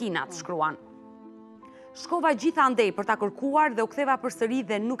makinat, shkruan. Shkova gjithandej për ta kërkuar dhe u ktheva përsëri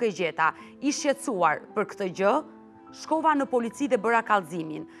dhe nuk e gjeta. I shqetësuar për këtë gjë, shkova në polici dhe bëra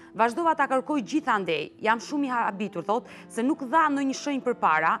kallëzimin. Vazhdova ta kërkoj gjithandej. Jam shumë i habitur, thot, se nuk dha ndonjë shenjë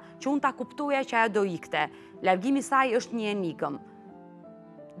përpara që unë ta kuptoja që ajo do ikte. Largimi i saj është një enigëm.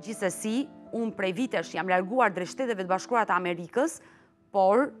 Gjithsesi, unë prej vitesh jam larguar drejt Shteteve të Bashkuara të Amerikës,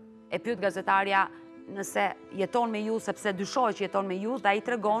 por e pyet gazetarja nëse jeton me ju, sepse dyshoj që jeton me ju, dhe ai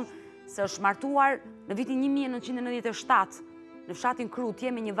tregon se është martuar në vitin 1997 në fshatin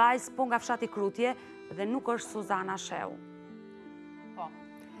Krutje me një vajzë po nga fshati Krutje dhe nuk është Suzana Shehun. Po.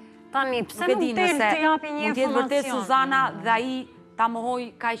 Tani, pse nuk del të japi një informacion? Mund t'jetë vërtet Suzana dhe ai ta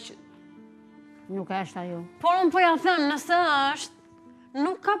mohoj kaq. Nuk është ajo. Por unë po ja them, nëse është,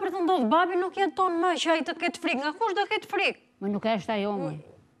 nuk ka për të ndodhur, babi nuk jeton më që ai të ketë frikë. Nga kush do ketë frikë? Më nuk është ajo më.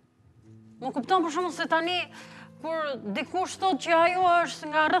 Më kupton për shembull se tani kur dikush thotë që ajo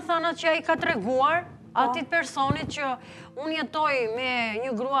është nga rrethanat që ai ka treguar atit personit që unë jetoj me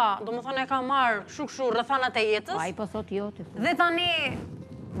një grua, domethënë e ka marrë kështu rrethanat e jetës. Ai po thotë jo ti. Dhe tani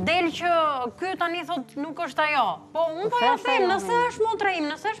del që ky tani thot nuk është ajo. Po unë po ja them, nëse është motra im,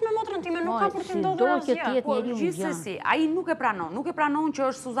 nëse është me motrën time, nuk ka për të ndodhur asgjë. Po gjithsesi, ai nuk e pranon që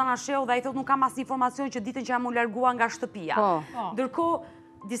është Suzana Shehut dhe ai thot nuk kam asnjë informacion që ditën që jam u largua nga shtëpia. Ndërkohë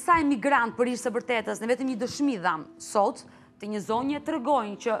disa emigrantë për ishte vërtetës, në vetëm një dëshmi dham sot të një zonje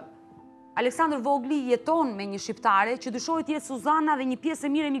tregojnë që Aleksandër Vogli jeton me një shqiptare që dyshohet jetë Suzana dhe një pjesë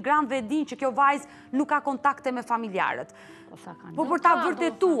e mirë emigrantëve e din që kjo vajzë nuk ka kontakte me familjarët. Po për ta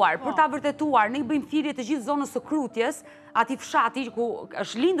vërtetuar, ne i bëjmë thirrje të gjithë zonës së Krutjes, atij fshati ku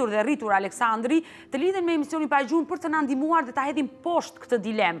është lindur dhe rritur Aleksandri, të lidhen me emisionin Pa Gjurmë për të na ndihmuar dhe ta hedhim poshtë këtë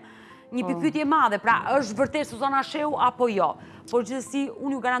dilemë. Një pikpyetje e madhe, pra është vërtet Suzana Shehut apo jo? Por gjithsesi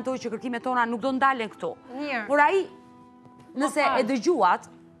unë ju garantoj që kërkimet tona nuk do ndalen këtu. Por ai, nëse e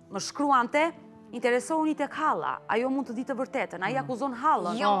dëgjuat, më shkruante, interesoni tek halla. Ajo mund të di të vërtetën. Ai akuzon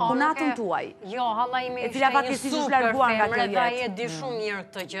hallën, punatën tuaj. Jo, halla ime ishte një super femër dhe ai e di shumë mirë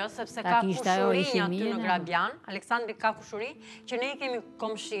këtë gjë, sepse ka kushurinë aty në Grabjan. Aleksandri ka kushuri që ne i kemi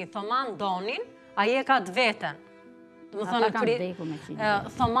komshi, Thoman Donin, ai e ka të veten.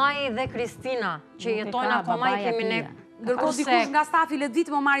 Thomaj dhe Kristina, që jetojnë akoma i kemi ne. Ndërkohë dikush nga stafi le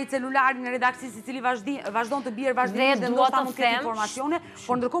ditë më marri celularin e redaksisë i cili vazhdon të bjerë vazhdimisht dhe ndoshta mund të ketë informacione,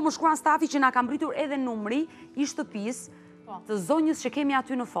 por ndërkohë më shkruan stafi që na ka mbritur edhe numri i shtëpisë të zonjës që kemi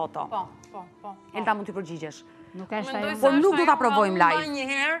aty në foto. Po. Elta mund t'i përgjigjesh. Nuk është ajo. Por nuk do ta provojmë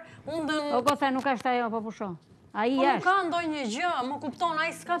live. Po gota nuk është ajo, po pusho. Ai është. Po ka ndonjë gjë, më kupton,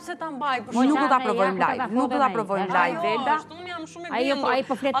 ai s'ka pse ta mbaj. Nuk do ta provojmë live. Nuk do ta provojmë live, Elda. Unë jam shumë e bindur. Ai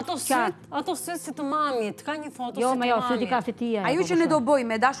po flet ato syt si të mamit, ka një foto si të mamit. Jo, jo, syti ka si tia. Ajo që ne do bëjmë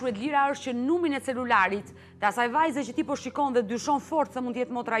me dashur e lira është që numrin e celularit të asaj vajze që ti po shikon dhe dyshon fort se mund të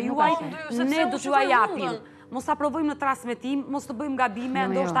jetë motra juaj, ne do t'ju japim. Mos ta provojmë në transmetim, mos të bëjmë gabime,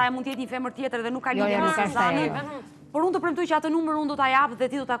 ndoshta e mund të jetë një femër tjetër dhe nuk ka lidhje me Suzanën. Por unë të premtoj që atë numër unë do ta jap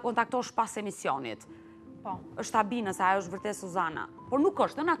dhe ti do ta kontaktosh pas emisionit. Është tabinë se ajo është vërtet Suzana. Por nuk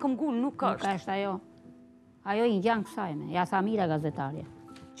është, na këmbgul nuk është. Nuk është ajo. Ajo i ngjan kësaj me, ja sa mira gazetare.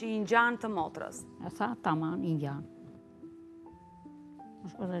 Që i ngjan të motrës. Ja sa tamam i ngjan.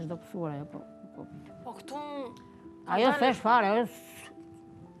 Mos është dopsuar ajo, po. Po këtu ajo s'është fare, ajo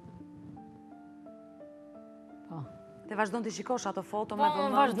Te vazhdon të shikosh ato foto me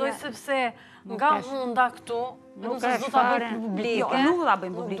vëmendje. Po, vazhdoj sepse nga hunda këtu, nuk do ta bëj publike. Jo, nuk do ta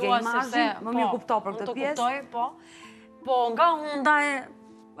bëjmë publike imazhin, më mirë kupto për këtë pjesë. Po, nga hunda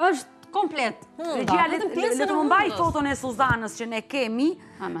është komplet. Regjia, le të më mbaj foton e Suzanës që ne kemi,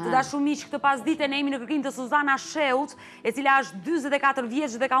 të dashumiq këtë pasdite ne jemi në kërkim të Suzana Shehut, e cila është 44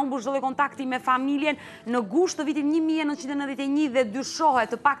 vjeç dhe ka humbur çdo lloj kontakti me familjen në gusht të vitit 1991 dhe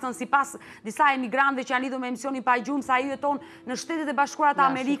dyshohet, të paktën sipas disa emigrantëve që janë lidhur me emisionin Pa Gjurmë, se ai jeton në Shtetet e Bashkuara të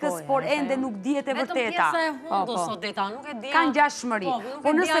Amerikës, por ende nuk dihet e vërteta. Vetëm pjesa e hundës Odeta, nuk e di. Ka ngjashmëri.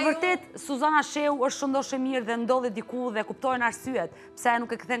 Po nëse vërtet Suzana Shehut është shëndosh e mirë dhe ndodhet diku dhe kuptohen arsyet, pse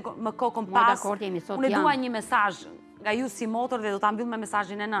nuk e kthen më kokën pas. Unë dua një mesazh nga ju si motër dhe do ta mbyll me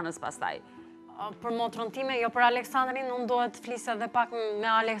mesazhin e nënës pastaj. Për motrën time, jo për Aleksandrin, unë duhet të flisë edhe pak me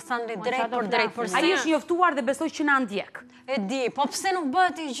Aleksandrin drejt për drejt. Ai është njoftuar dhe besoj që na ndjek. E di, po pse nuk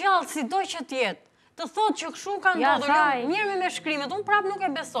bëhet i gjallë si do që t'jetë? Të thotë që kështu ka ndodhur, mirë me shkrimet, unë prapë nuk e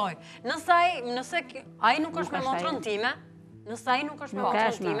besoj. Nëse ai nuk është me motrën time,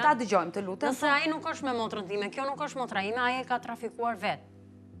 ta dëgjojmë të lutem. Nëse ai nuk është me motrën time, kjo nuk është motra ime, ai e ka trafikuar vetë.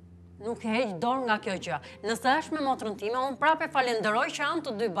 Nuk e heq dorë nga kjo gjë. Nëse është me motrën time, unë prapë falenderoj që janë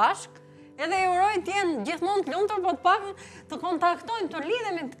të dy bashkë, edhe e uroj të jenë gjithmonë të lumtur, po të pak të kontaktojnë, të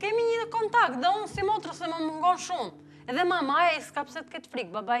lidhemi, të kemi një kontakt, dhe unë si motrë se më mungon shumë. Edhe mamaja s'ka pse të ketë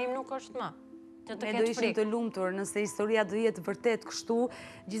frikë, baba im nuk është më. Ne do ishim të lumtur nëse historia do jetë vërtet kështu,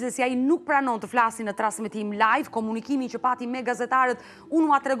 gjithsesi ai nuk pranon të flasi në transmetim live, komunikimin që pati me gazetarët,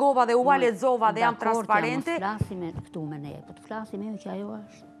 unë ua tregova dhe ua lexova dhe jam transparente. Mos flasim këtu me ne, po të flasim me që ajo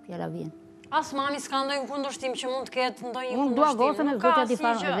është. Fjala vjen. As mami s'ka ndonjë kundërshtim që mund të ketë ndonjë kundërshtim. Unë dua gocën e zotë di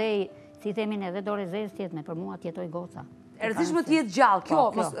farë dhe si themin edhe Dore Zez tjetë me për mua tjetoj goca. E rëndësishme të jetë gjallë.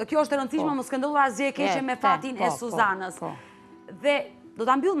 Kjo është e rëndësishme, mos ka ndodhur asgjë e keqe me fatin e Suzanës. Dhe do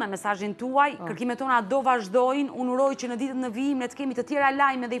ta mbyll me mesazhin tuaj, kërkimet tona do vazhdojnë. Unë uroj që në ditët në vijim ne të kemi të tjera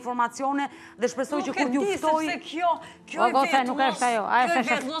lajme dhe informacione dhe shpresoj që kur t'ju ftoj. Kjo e vetë nuk është ajo. Kjo e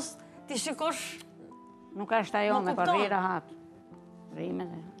vetë mos ti shikosh. Nuk është ajo me parë rahat. Rime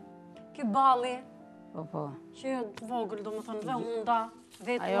dhe. Ky balli. Po. Që vogël, domethënë dhe hunda,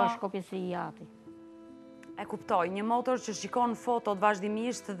 vetëm. Ajo është kopje si i jati. E kuptoj, një motor që shikon fotot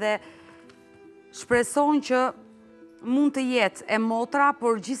vazhdimisht dhe shpreson që mund të jetë e motra,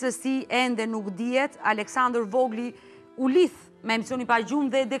 por gjithsesi ende nuk dihet. Aleksandër Vogli u lidh me emisionin Pa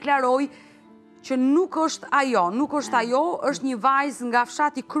Gjurmë dhe deklaroi që nuk është ajo, është një vajzë nga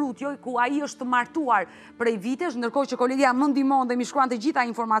fshati Krutjoj, ku ai është martuar prej vitesh, ndërkohë që kolegja më ndihmon dhe mi shkruan të gjitha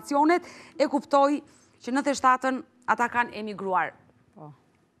informacionet, e kuptoi që në 97-ën ata kanë emigruar.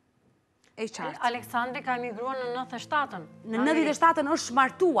 Aleksandri ka emigruar në 97-ën. Në 97-ën është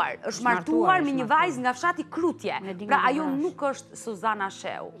martuar me një vajzë nga fshati Krutje. Pra ajo nuk është Suzana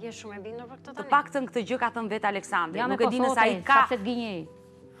Shehut. Je shumë e bindur për këtë tani. Të paktën këtë gjë ka thënë vetë Aleksandri. Nuk e di nëse ai ka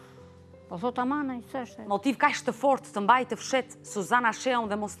Po thot amana i s'është. Motiv kaq të fortë të mbajë të fshet Suzana Shehun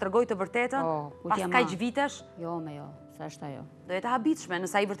dhe mos tregoj të vërtetën pas kaq vitesh? Jo, s'është ajo. Do jetë e habitshme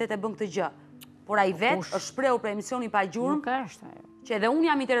nëse ai vërtet e bën këtë gjë. Por ai vetë është shprehur për emisionin Pa Gjurmë. Nuk është ajo. Që edhe unë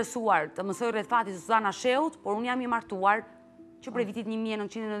jam interesuar të mësoj rreth fatit Suzana Shehut, por unë jam i martuar që prej vitit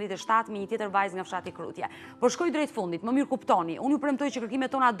 1997 me një tjetër vajzë nga fshati Krutje. Por shkoj drejt fundit, më mirë kuptoni, unë ju premtoj që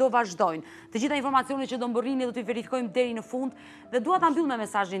kërkimet tona do vazhdojnë. Të gjitha informacionet që do mbërrini do t'i verifikojmë deri në fund dhe dua ta mbyll me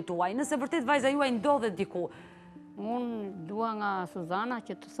mesazhin tuaj, nëse vërtet vajza juaj ndodhet diku. Unë dua nga Suzana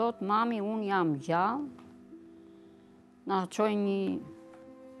që të thot mami, unë jam gjallë. Na çoj një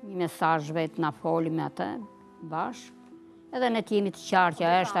mesazh vetë na foli me atë bashkë. Edhe ne t'jemi të qartë që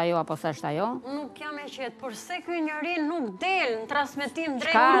është ajo apo s'është ajo. Nuk jam e qetë, përse ky njeri nuk del në transmetim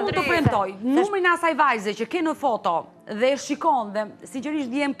drejt. Unë të premtoj, numrin e asaj vajze që ke në foto dhe e shikon dhe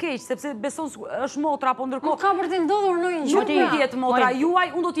sinqerisht ndihem keq sepse beson është motra apo ndërkohë. Nuk ka për të ndodhur ndonjë gjë. Nuk mund të jetë motra juaj,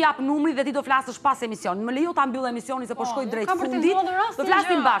 unë do t'i jap numrin dhe ti do flasësh pas emisionit. Më lejo ta mbyll emisionin se po shkoj drejt fundit. Do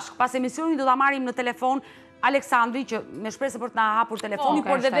flasim bashkë. Pas emisionit do ta marrim në telefon Aleksandri që me shpresë për të na hapur telefoni,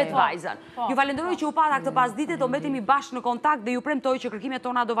 por dhe vetë vajzën. Ju falenderoj që u pata këtë pasdite, do mbetemi bashkë në kontakt dhe ju premtoj që kërkimet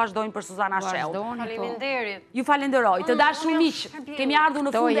tona do vazhdojnë për Suzana Shehut. Faleminderit. Ju falenderoj. Të dashur miq, kemi ardhur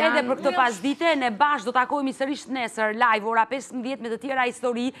në fund edhe për këtë pasdite. Ne bashkë do takohemi sërish nesër live ora 15 me të tjera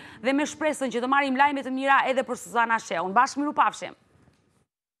histori dhe me shpresën që të marrim lajme të mira edhe për Suzana Shehun. Bashkë mirupafshim.